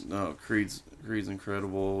those. No, Creed's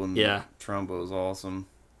incredible, and Trumbo's awesome.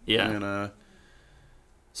 Yeah. And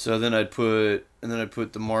so then I'd put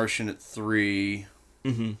The Martian at 3.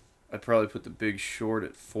 Mm-hmm. I'd probably put The Big Short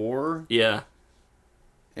at 4. Yeah.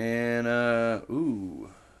 And Room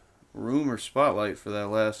or Spotlight for that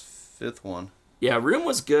last 5th one. Yeah, Room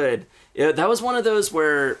was good. That was one of those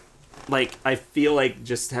where like, I feel like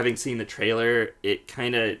just having seen the trailer, it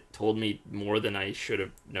kind of told me more than I should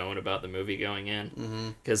have known about the movie going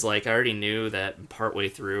in. Because, like, I already knew that partway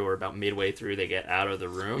through or about midway through they get out of the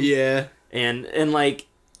room. Yeah. And like...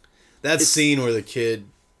 That scene where the kid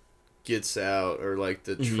gets out, or, like,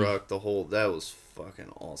 the truck, that was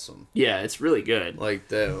fucking awesome. Yeah, it's really good. Like,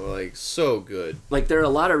 that, like, so good. Like, there are a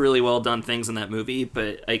lot of really well done things in that movie,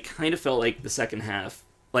 but I kind of felt like the second half,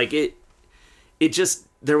 like, it just...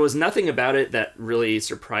 There was nothing about it that really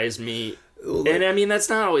surprised me. And, I mean, that's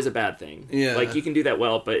not always a bad thing. Yeah. Like, you can do that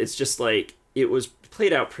well, but it's just, like, it was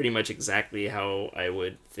played out pretty much exactly how I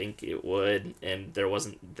would think it would, and there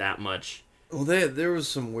wasn't that much... Well, there was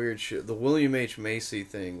some weird shit. The William H. Macy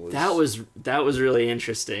thing was... That was really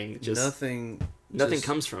interesting. Just nothing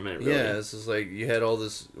comes from it, really. Yeah, it's just like, you had all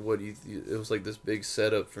this... It was like this big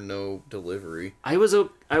setup for no delivery. I was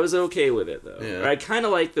okay with it, though. Yeah. I kind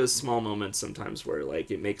of like those small moments sometimes where,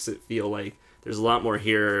 like, it makes it feel like there's a lot more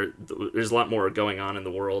here, there's a lot more going on in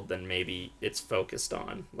the world than maybe it's focused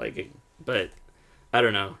on. Like, but, I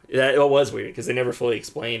don't know. It was weird, because they never fully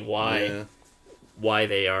explain why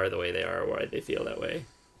they are the way they are, or why they feel that way.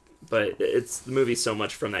 But it's the movie's so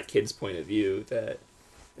much from that kid's point of view that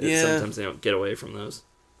sometimes they don't get away from those.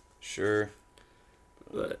 Sure.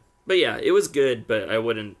 But yeah, it was good, but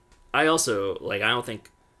I also, like, I don't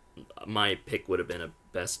think my pick would have been a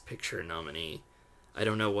Best Picture nominee. I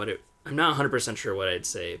don't know I'm not 100% sure what I'd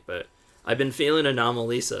say, but I've been feeling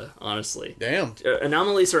Anomalisa, honestly. Damn.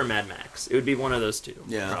 Anomalisa or Mad Max. It would be one of those two,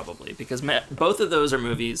 probably. Because both of those are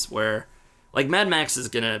movies where, like, Mad Max is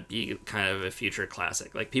going to be kind of a future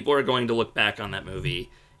classic. Like, people are going to look back on that movie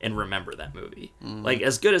and remember that movie. Like,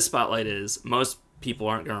 as good as Spotlight is, most people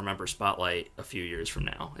aren't going to remember Spotlight a few years from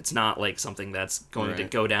now. It's not, like, something that's going to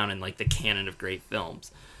go down in, like, the canon of great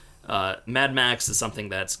films. Mad Max is something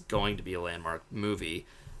that's going to be a landmark movie.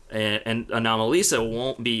 And Anomalisa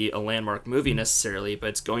won't be a landmark movie necessarily, but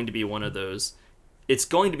it's going to be one of those... It's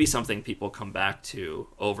going to be something people come back to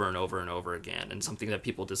over and over and over again, and something that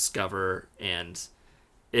people discover, and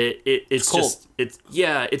it's just...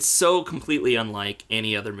 It's so completely unlike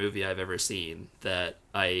any other movie I've ever seen that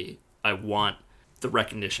I want the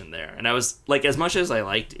recognition there. And I was, like, as much as I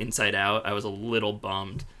liked Inside Out, I was a little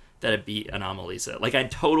bummed that it beat Anomalisa. Like, I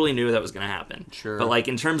totally knew that was going to happen. Sure. But, like,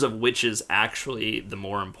 in terms of which is actually the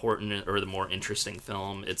more important or the more interesting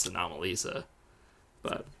film, it's Anomalisa.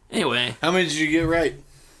 But anyway. How many did you get right?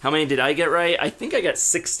 How many did I get right? I think I got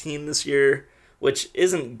 16 this year, which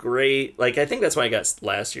isn't great. Like, I think that's what I got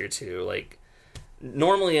last year, too. Like,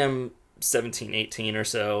 normally I'm 17, 18 or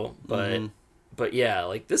so, but... But yeah,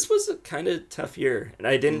 like, this was a kind of tough year, and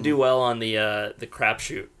I didn't do well on the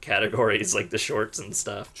crapshoot categories, like the shorts and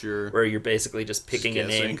stuff. Sure. Where you're basically just picking a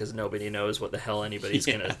name because nobody knows what the hell anybody's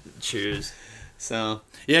gonna choose. So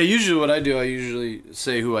yeah, usually what I do, I usually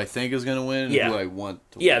say who I think is gonna win and who I want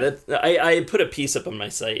to win. Yeah, I put a piece up on my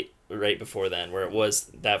site right before then where it was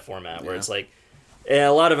that format where it's like. And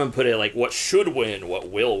a lot of them put it like what should win, what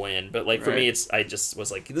will win, but like for me, I just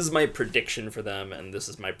was like, this is my prediction for them, and this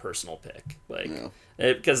is my personal pick, like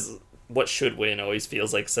because what should win always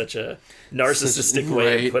feels like such a narcissistic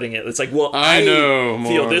way of putting it. It's like, well, I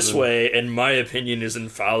feel this way, and my opinion is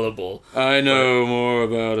infallible. I know more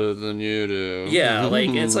about it than you do. Yeah,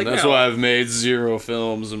 like it's like that's why I've made 0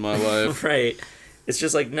 films in my life. Right. It's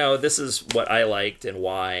just like, no, this is what I liked and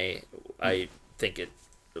why I think it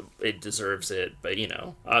deserves it, but you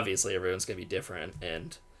know, obviously everyone's gonna be different,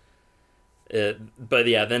 and but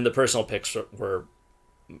yeah, then the personal picks were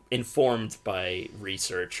informed by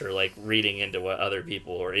research or like reading into what other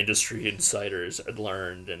people or industry insiders had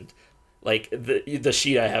learned, and like the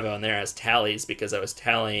sheet I have on there has tallies because I was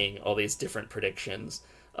tallying all these different predictions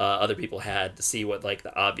other people had to see what like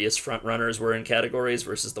the obvious front runners were in categories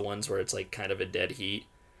versus the ones where it's like kind of a dead heat,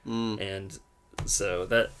 and so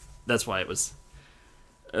that's why it was.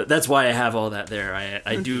 That's why I have all that there.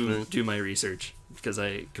 I do my research because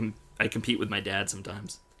I compete with my dad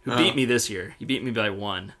sometimes, who beat me this year. He beat me by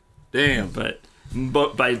 1. Damn. But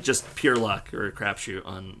by just pure luck or a crapshoot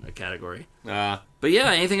on a category. But yeah,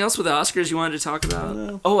 anything else with the Oscars you wanted to talk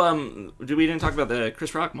about? We didn't talk about the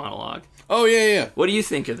Chris Rock monologue. Oh yeah. What do you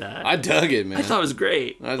think of that? I dug it, man. I thought it was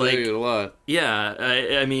great. I dug it a lot. Yeah,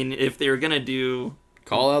 I mean, if they were gonna do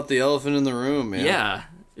call out the elephant in the room, man. Yeah.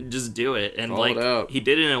 Just do it, and he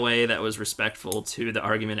did it in a way that was respectful to the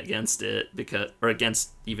argument against it, or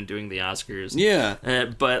against even doing the Oscars. Yeah,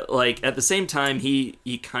 but like at the same time, he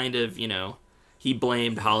kind of he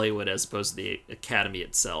blamed Hollywood as opposed to the Academy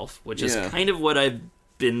itself, which is kind of what I've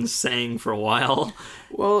been saying for a while.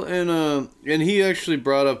 Well, and he actually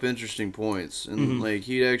brought up interesting points, and like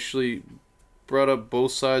he actually brought up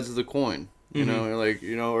both sides of the coin. You know, like,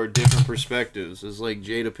 you know, or different perspectives. It's like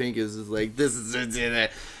Jada Pinkett is like, this is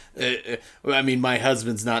I mean, my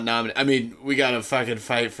husband's not nominated. I mean, we gotta fucking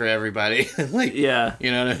fight for everybody. Like, yeah,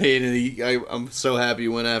 you know what I mean. And I'm so happy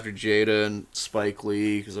you went after Jada and Spike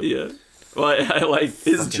Lee. Yeah, well, I like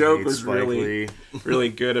his joke was really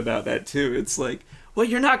good about that too. It's like, well,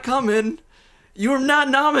 you're not coming. You're not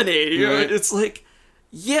nominated. Right. It's like,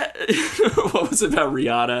 yeah. What was it about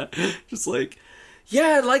Rihanna? Just like,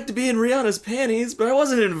 yeah, I'd like to be in Rihanna's panties, but I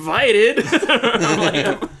wasn't invited. I'm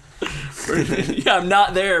like, yeah, I'm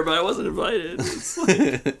not there, but I wasn't invited. It's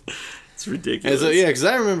like, it's ridiculous. So, yeah, because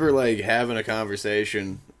I remember like having a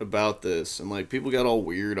conversation about this, and like people got all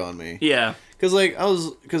weird on me. Yeah, because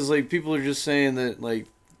people are just saying that like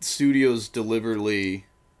studios deliberately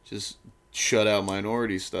just shut out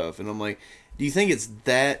minority stuff, and I'm like, do you think it's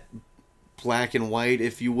that black and white,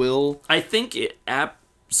 if you will? I think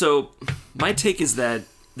so my take is that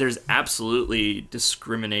there's absolutely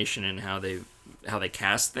discrimination in how they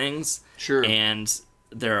cast things. Sure. And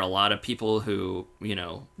there are a lot of people who, you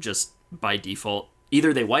know, just by default,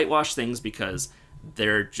 either they whitewash things because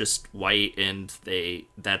they're just white and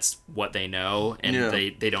that's what they know, and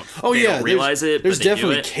they don't don't realize it. There's but they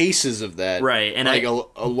definitely do it. Cases of that, right? And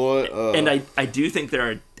like I do think there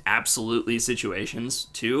are absolutely situations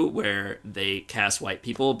too where they cast white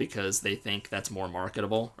people because they think that's more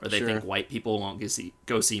marketable, or they think white people won't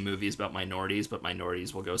go see movies about minorities, but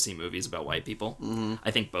minorities will go see movies about white people. I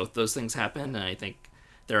think both those things happen, and I think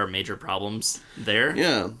there are major problems there.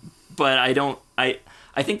 Yeah, but I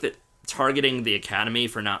think that targeting the Academy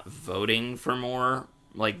for not voting for more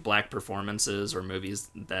like black performances or movies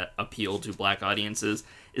that appeal to black audiences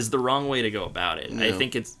is the wrong way to go about it. I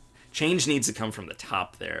think change needs to come from the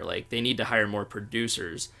top there. Like, they need to hire more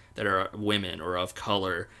producers that are women or of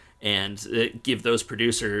color, and give those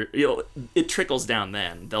producers, it trickles down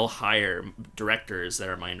then. They'll hire directors that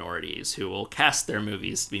are minorities who will cast their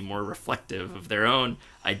movies to be more reflective of their own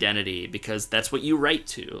identity, because that's what you write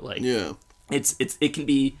to. Like, it can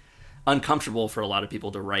be uncomfortable for a lot of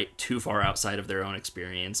people to write too far outside of their own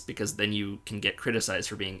experience, because then you can get criticized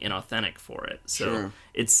for being inauthentic for it. So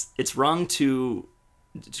it's wrong to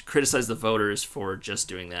criticize the voters for just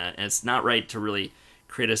doing that, and it's not right to really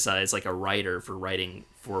criticize like a writer for writing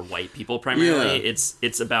for white people primarily.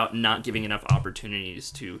 It's about not giving enough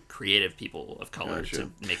opportunities to creative people of color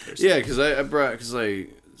to make their stuff.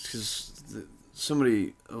 Because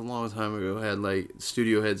somebody a long time ago had like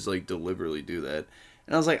studio heads like deliberately do that,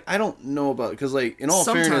 and I was like, I don't know about, because like, in all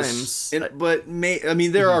fairness,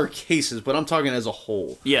 there are cases, but I'm talking as a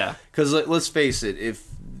whole. Yeah, because like, let's face it,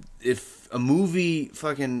 if a movie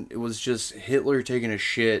fucking, it was just Hitler taking a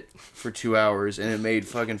shit for 2 hours and it made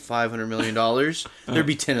fucking $500 million, there'd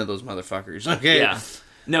be 10 of those motherfuckers. Okay. Yeah.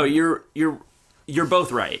 No, you're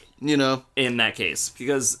both right. You know, in that case,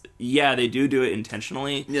 because they do it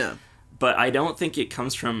intentionally. Yeah. But I don't think it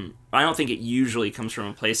usually comes from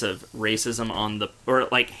a place of racism or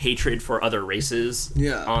like hatred for other races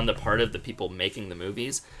on the part of the people making the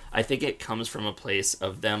movies. I think it comes from a place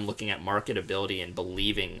of them looking at marketability and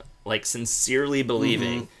believing, like sincerely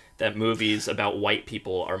believing, that movies about white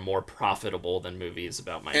people are more profitable than movies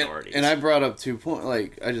about minorities. And I brought up 2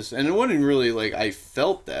 points, and it wasn't really like I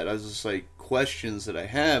felt that. I was just like, questions that I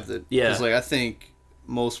have that, because like, I think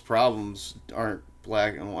most problems aren't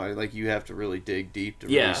black and white. Like, you have to really dig deep to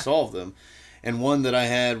really solve them. And one that I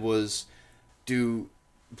had was, do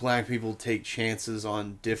black people take chances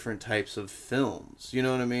on different types of films? You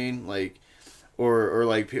know what I mean? Like,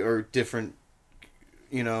 or different,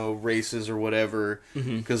 you know, races or whatever.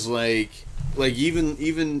 Because like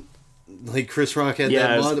even like Chris Rock had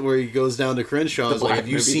that month where he goes down to Crenshaw and is like, have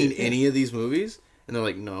you seen any of these movies? And they're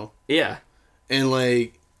like, no. Yeah. And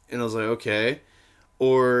I was like, okay.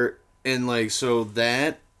 So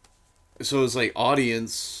it's like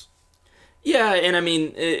audience. Yeah, and I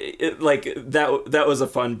mean, that was a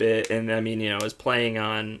fun bit, and I mean, you know, it was playing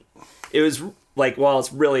on, it was like, while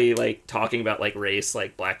it's really like talking about like race,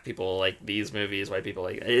 like black people like these movies, white people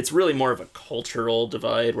like, it's really more of a cultural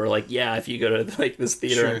divide where like, if you go to like this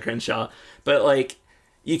theater in Crenshaw, but like,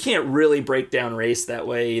 you can't really break down race that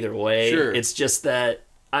way either way. Sure. It's just that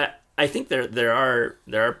I think there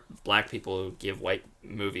are black people who give white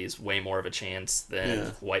movies way more of a chance than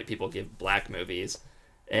white people give black movies.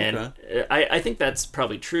 And I think that's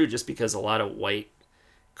probably true, just because a lot of white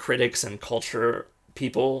critics and culture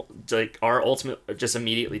people like are just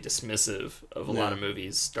immediately dismissive of a lot of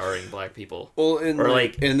movies starring black people. Well, and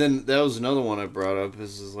then that was another one I brought up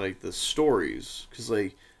is like the stories, because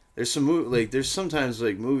like there's some there's sometimes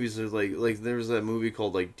like movies that like there was that movie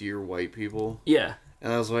called like Dear White People. Yeah.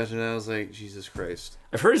 And I was watching it, and I was like, Jesus Christ.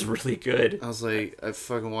 I've heard it's really good. I was like, I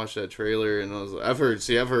fucking watched that trailer, and I was like, I've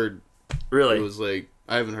heard. Really? It was like,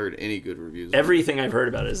 I haven't heard any good reviews. Everything I've heard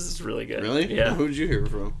about it is really good. Really? Yeah. Who did you hear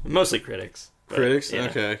from? Mostly critics. Critics? Yeah.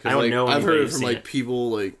 Okay. I don't know I've heard it who's from seen like it.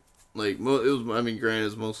 people it was, I mean, granted,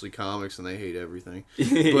 it's mostly comics and they hate everything. But,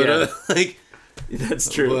 Yeah. like... That's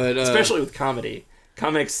true. But, especially with comedy.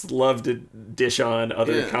 Comics love to dish on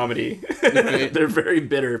other comedy. Right. They're very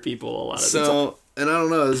bitter people a lot of the time. So, and I don't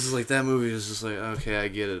know, this is like, that movie is just like, okay, I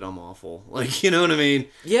get it, I'm awful. Like, you know what I mean?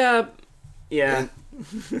 Yeah. Yeah.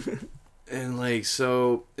 And like,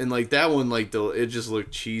 so, and like that one, like, it just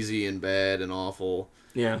looked cheesy and bad and awful.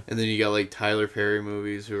 Yeah. And then you got like Tyler Perry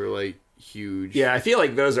movies who are like huge. Yeah, I feel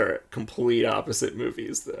like those are complete opposite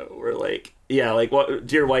movies, though. Where like, yeah, like what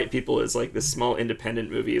Dear White People is like this small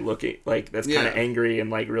independent movie looking like that's kind of angry and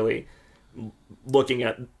like really looking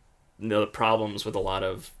at the problems with a lot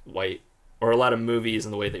of movies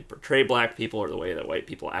and the way they portray black people or the way that white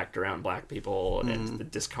people act around black people and the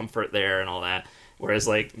discomfort there and all that. Whereas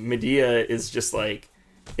like Medea is just like,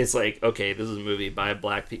 it's like, okay, this is a movie by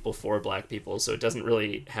black people for black people, so it doesn't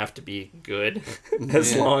really have to be good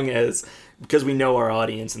as long as, because we know our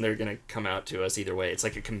audience and they're going to come out to us either way. It's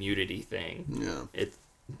like a community thing.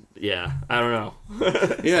 Yeah. I don't know.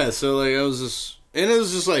 Yeah, so like it was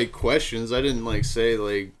just like questions. I didn't like say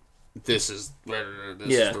like, this is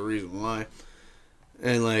the reason why.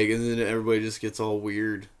 And like, and then everybody just gets all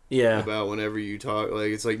weird. Yeah. About whenever you talk,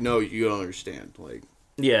 like, it's like, no, you don't understand. Like,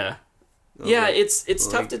 yeah. Yeah, it's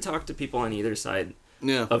tough to talk to people on either side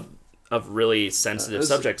of really sensitive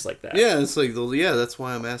subjects like that. Yeah, it's like, that's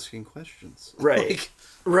why I'm asking questions. Right. Like,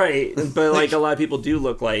 right. But like a lot of people do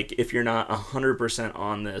look like, if you're not 100%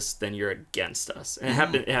 on this, then you're against us.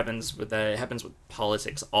 And it happens with that. It happens with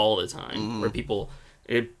politics all the time, where people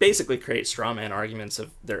basically create straw man arguments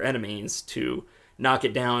of their enemies to knock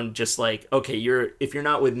it down, just like, okay, if you're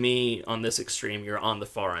not with me on this extreme, you're on the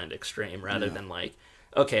far end extreme, rather than like,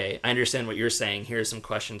 okay, I understand what you're saying. Here's some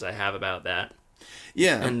questions I have about that.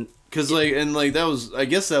 Yeah, and because I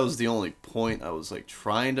guess that was the only point I was like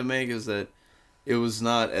trying to make, is that it was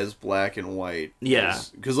not as black and white. Yeah,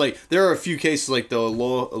 because like there are a few cases like the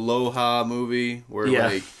Aloha movie where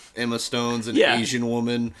like Emma Stone's an Asian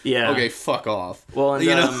woman. Yeah. Okay, fuck off. Well,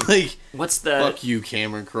 and, like, what's that? Fuck you,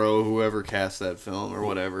 Cameron Crowe, whoever cast that film or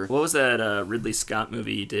whatever. What was that Ridley Scott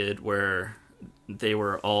movie he did where they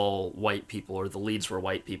were all white people, or the leads were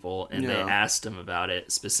white people, and they asked him about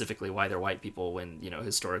it, specifically why they're white people when,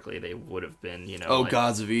 historically they would have been, like,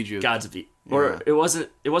 Gods of Egypt. Or it wasn't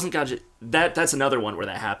Gods of... That's another one where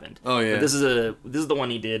that happened. Oh, yeah. But this is the one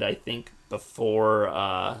he did, I think, before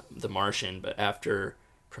The Martian, but after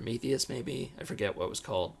Prometheus, maybe? I forget what it was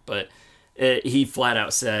called. But he flat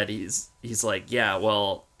out said, he's like, yeah,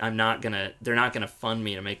 well, they're not gonna fund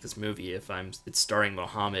me to make this movie if it's starring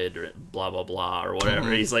Muhammad or blah blah blah or whatever.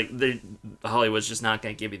 Mm-hmm. He's like, Hollywood's just not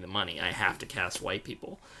gonna give me the money. I have to cast white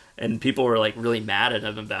people, and people were like really mad at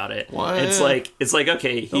him about it. Why? It's like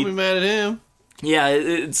okay, don't be mad at him. Yeah,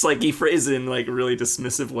 it's like he phrased it in like a really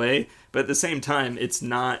dismissive way, but at the same time, it's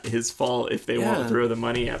not his fault if they want to throw the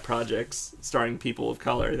money at projects starring people of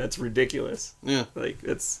color. That's ridiculous. Yeah, like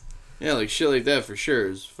it's. Yeah, like shit like that for sure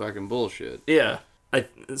is fucking bullshit. Yeah.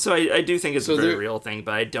 So I do think it's a very real thing,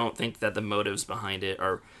 but I don't think that the motives behind it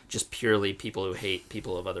are just purely people who hate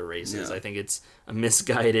people of other races. Yeah. I think it's a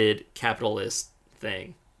misguided capitalist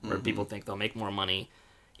thing where people think they'll make more money,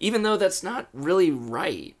 even though that's not really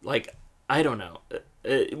right. Like, I don't know.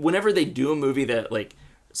 Whenever they do a movie that, like,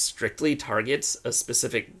 strictly targets a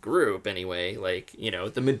specific group anyway, like,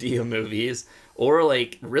 the Medea movies, or,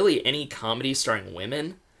 like, really any comedy starring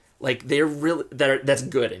women... Like, they're really... That's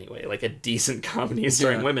good, anyway. Like, a decent comedy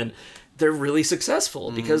starring women. They're really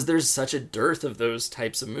successful because there's such a dearth of those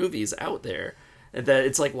types of movies out there that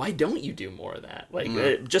it's like, why don't you do more of that?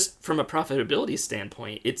 Like, just from a profitability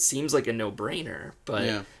standpoint, it seems like a no-brainer.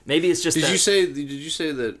 But maybe it's just Did you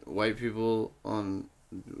say that white people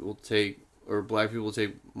will take... Or black people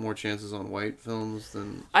take more chances on white films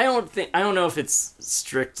than... I don't know if it's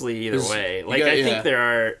strictly either way. Like, I think there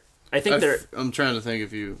are... I'm trying to think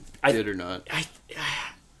if you did or not. I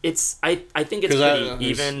think it's pretty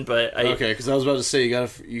even, but okay, because I was about to say you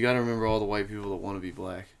gotta remember all the white people that want to be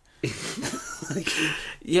black.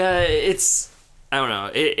 Yeah, it's, I don't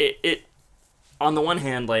know. It on the one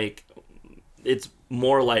hand, like, it's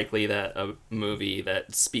more likely that a movie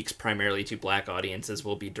that speaks primarily to black audiences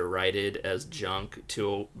will be derided as junk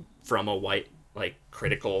from a white, like,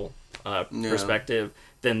 critical perspective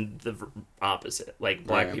than the opposite. Like,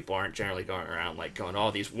 black people aren't generally going around, like, going,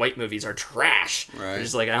 oh, these white movies are trash. Right. They're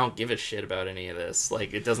just like, I don't give a shit about any of this.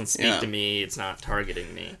 Like, it doesn't speak to me. It's not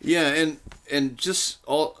targeting me. Yeah, and just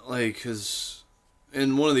all, like, because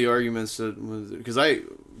in one of the arguments that was, because I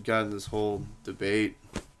got in this whole debate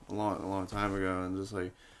a long time ago, and just,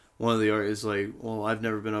 like, one of the is like, well, I've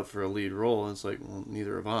never been up for a lead role, and it's like, well,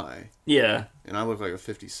 neither have I. Yeah. And I look like a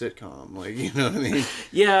 50 sitcom, like, you know what I mean?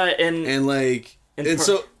 Yeah, and like, and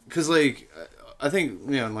so, because, like, I think,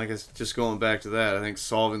 you know, like, it's just going back to that, I think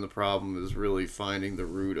solving the problem is really finding the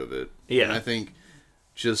root of it. Yeah. And I think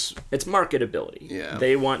just... It's marketability. Yeah.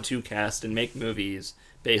 They want to cast and make movies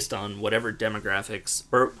based on whatever demographics,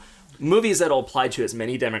 or movies that'll apply to as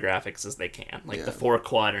many demographics as they can. Like, the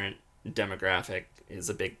 4-quadrant demographic is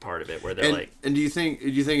a big part of it, where they're and do you think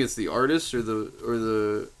it's the artist or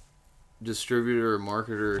the distributor or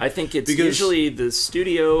marketer? I think it's usually the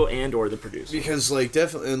studio and or the producer, because, like,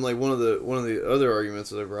 definitely, and, like, one of the other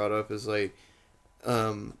arguments that I brought up is, like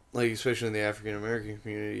especially in the African American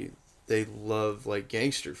community, they love, like,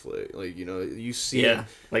 gangster flick, like, you know, you see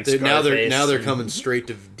like now they're coming straight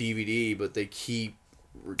to DVD, but they keep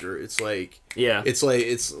it's like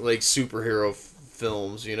superhero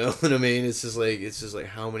films, you know what I mean? It's just like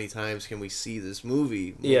how many times can we see this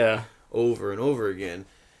movie over and over again?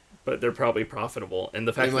 But they're probably profitable, and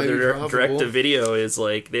the fact that they're direct to video is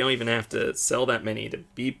like they don't even have to sell that many to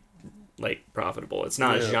be, like, profitable. It's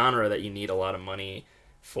not a genre that you need a lot of money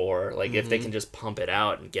for. Like, if they can just pump it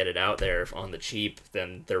out and get it out there on the cheap,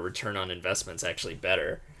 then their return on investment's actually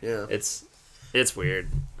better. Yeah. It's weird.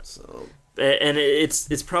 So, and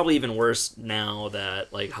it's probably even worse now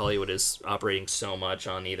that, like, Hollywood is operating so much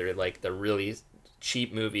on either, like, the really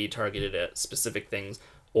cheap movie targeted at specific things,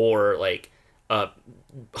 or, like, a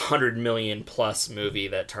 100 million plus movie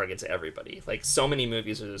that targets everybody. Like, so many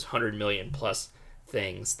movies are those 100 million plus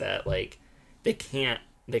things that, like, they can't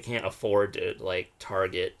afford to, like,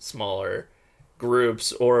 target smaller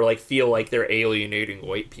groups, or, like, feel like they're alienating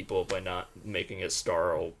white people by not making a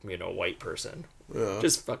star a, you know, white person. Yeah.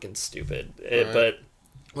 Just fucking stupid. But,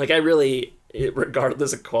 like,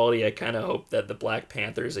 regardless of quality, I kind of hope that the Black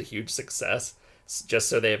Panther is a huge success, just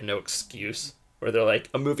so they have no excuse. Where they're like,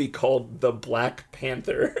 a movie called The Black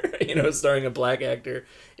Panther, you know, starring a black actor,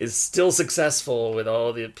 is still successful with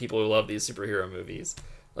all the people who love these superhero movies.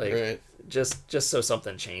 Like, just so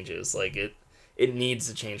something changes. Like, it needs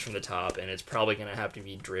to change from the top, and it's probably going to have to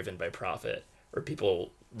be driven by profit, or people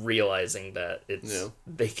realizing that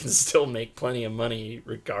they can still make plenty of money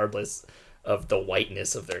regardless of the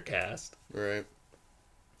whiteness of their cast. Right.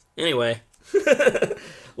 Anyway,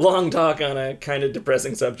 long talk on a kind of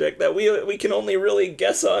depressing subject that we can only really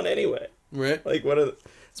guess on anyway. Right. Like,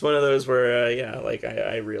 it's one of those where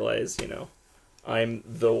I realize, you know, I'm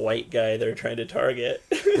the white guy they're trying to target.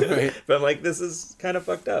 Right. But I'm like, this is kind of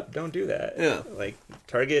fucked up. Don't do that. Yeah. Like,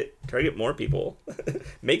 target more people.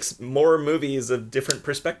 Makes more movies of different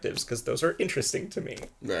perspectives, because those are interesting to me.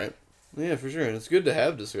 Right. Yeah, for sure. And it's good to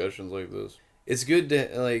have discussions like this. It's good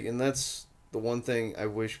to, like, and that's the one thing I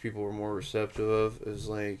wish people were more receptive of, is,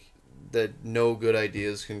 like, that no good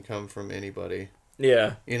ideas can come from anybody.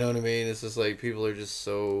 Yeah. You know what I mean? It's just like people are just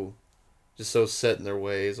so set in their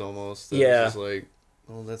ways almost. Yeah. It's just like,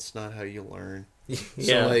 well, that's not how you learn.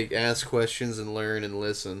 So, like, ask questions and learn and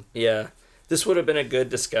listen. Yeah. This would have been a good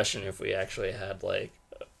discussion if we actually had, like,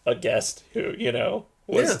 a guest who, you know,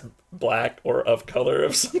 was black or of color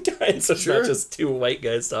of some kind. So it's not just two white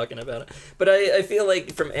guys talking about it. But I feel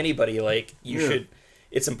like from anybody, like, you should...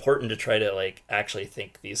 It's important to try to, like, actually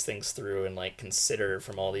think these things through and, like, consider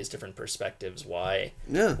from all these different perspectives why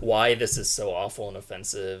this is so awful and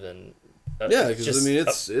offensive, and because I mean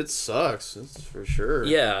it sucks. It's for sure.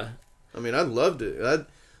 Yeah. I mean, I'd love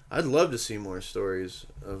to see more stories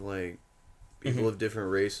of, like, people of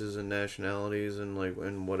different races and nationalities and, like,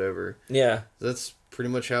 and whatever. Yeah. That's pretty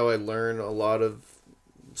much how I learn a lot of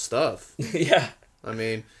stuff. Yeah. I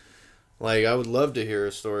mean, like, I would love to hear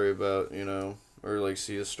a story about, you know, or, like,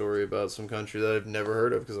 see a story about some country that I've never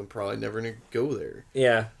heard of, because I'm probably never going to go there.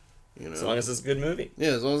 Yeah. You know? As long as it's a good movie. Yeah,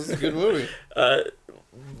 as long as it's a good movie.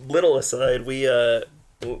 Little aside, we,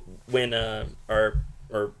 when our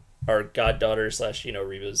goddaughter / you know,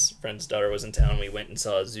 Reba's friend's daughter was in town, we went and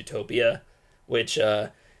saw Zootopia, which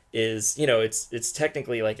is, you know, it's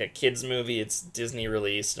technically like a kid's movie. It's Disney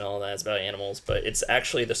released and all that. It's about animals, but it's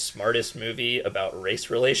actually the smartest movie about race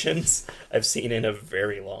relations I've seen in a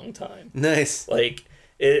very long time. Nice. Like,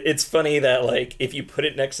 it's funny that, like, if you put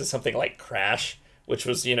it next to something like Crash, which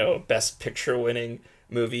was, you know, Best Picture winning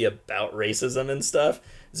movie about racism and stuff,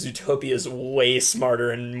 Zootopia is way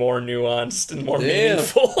smarter and more nuanced and more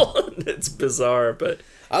meaningful. It's bizarre, but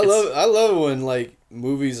I love when like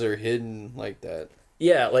movies are hidden like that.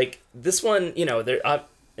 Yeah, like this one, you know,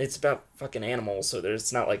 it's about fucking animals, so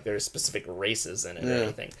it's not like there's specific races in it or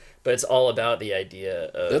anything, but it's all about the idea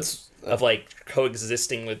of like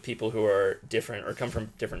coexisting with people who are different or come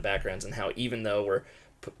from different backgrounds, and how even though we're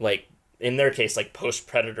like in their case like post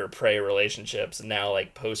predator prey relationships and now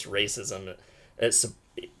like post racism, it's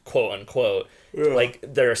quote unquote, like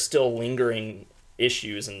there are still lingering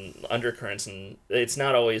issues and undercurrents, and it's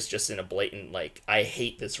not always just in a blatant like I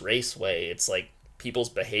hate this race way. It's like people's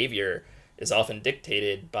behavior is often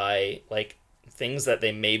dictated by like things that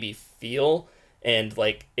they maybe feel and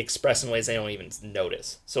like express in ways they don't even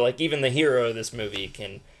notice. So like even the hero of this movie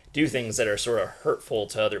can do things that are sort of hurtful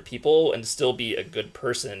to other people and still be a good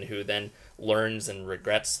person who then learns and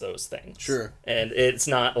regrets those things. Sure. And it's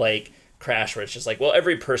not like Crash where it's just like, well,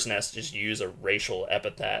 every person has to just use a racial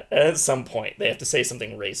epithet at some point. They have to say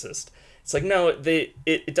something racist. It's like, no,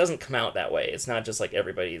 it doesn't come out that way. It's not just like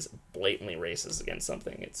everybody's blatantly racist against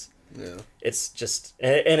something. It's just,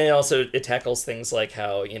 and it tackles things like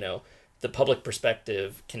how, you know, the public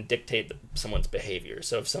perspective can dictate someone's behavior.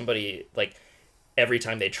 So if somebody, like, every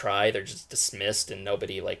time they try, they're just dismissed and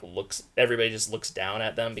everybody just looks down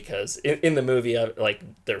at them because in the movie, like,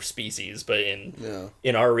 their species, but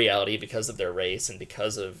in our reality, because of their race and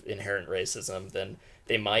because of inherent racism, then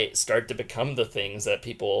they might start to become the things that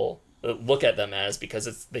people look at them as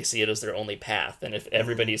because they see it as their only path. And if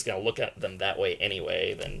everybody's going to look at them that way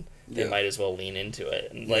anyway, then they might as well lean into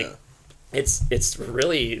it. And like, it's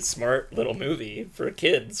really smart little movie for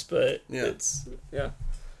kids, but it's,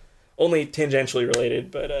 only tangentially related,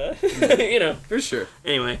 but, you know. For sure.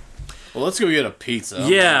 Anyway. Well, let's go get a pizza.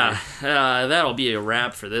 Yeah, that'll be a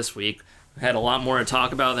wrap for this week. Had a lot more to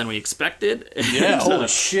talk about than we expected. Yeah, holy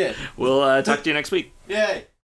shit. We'll talk to you next week. Yay.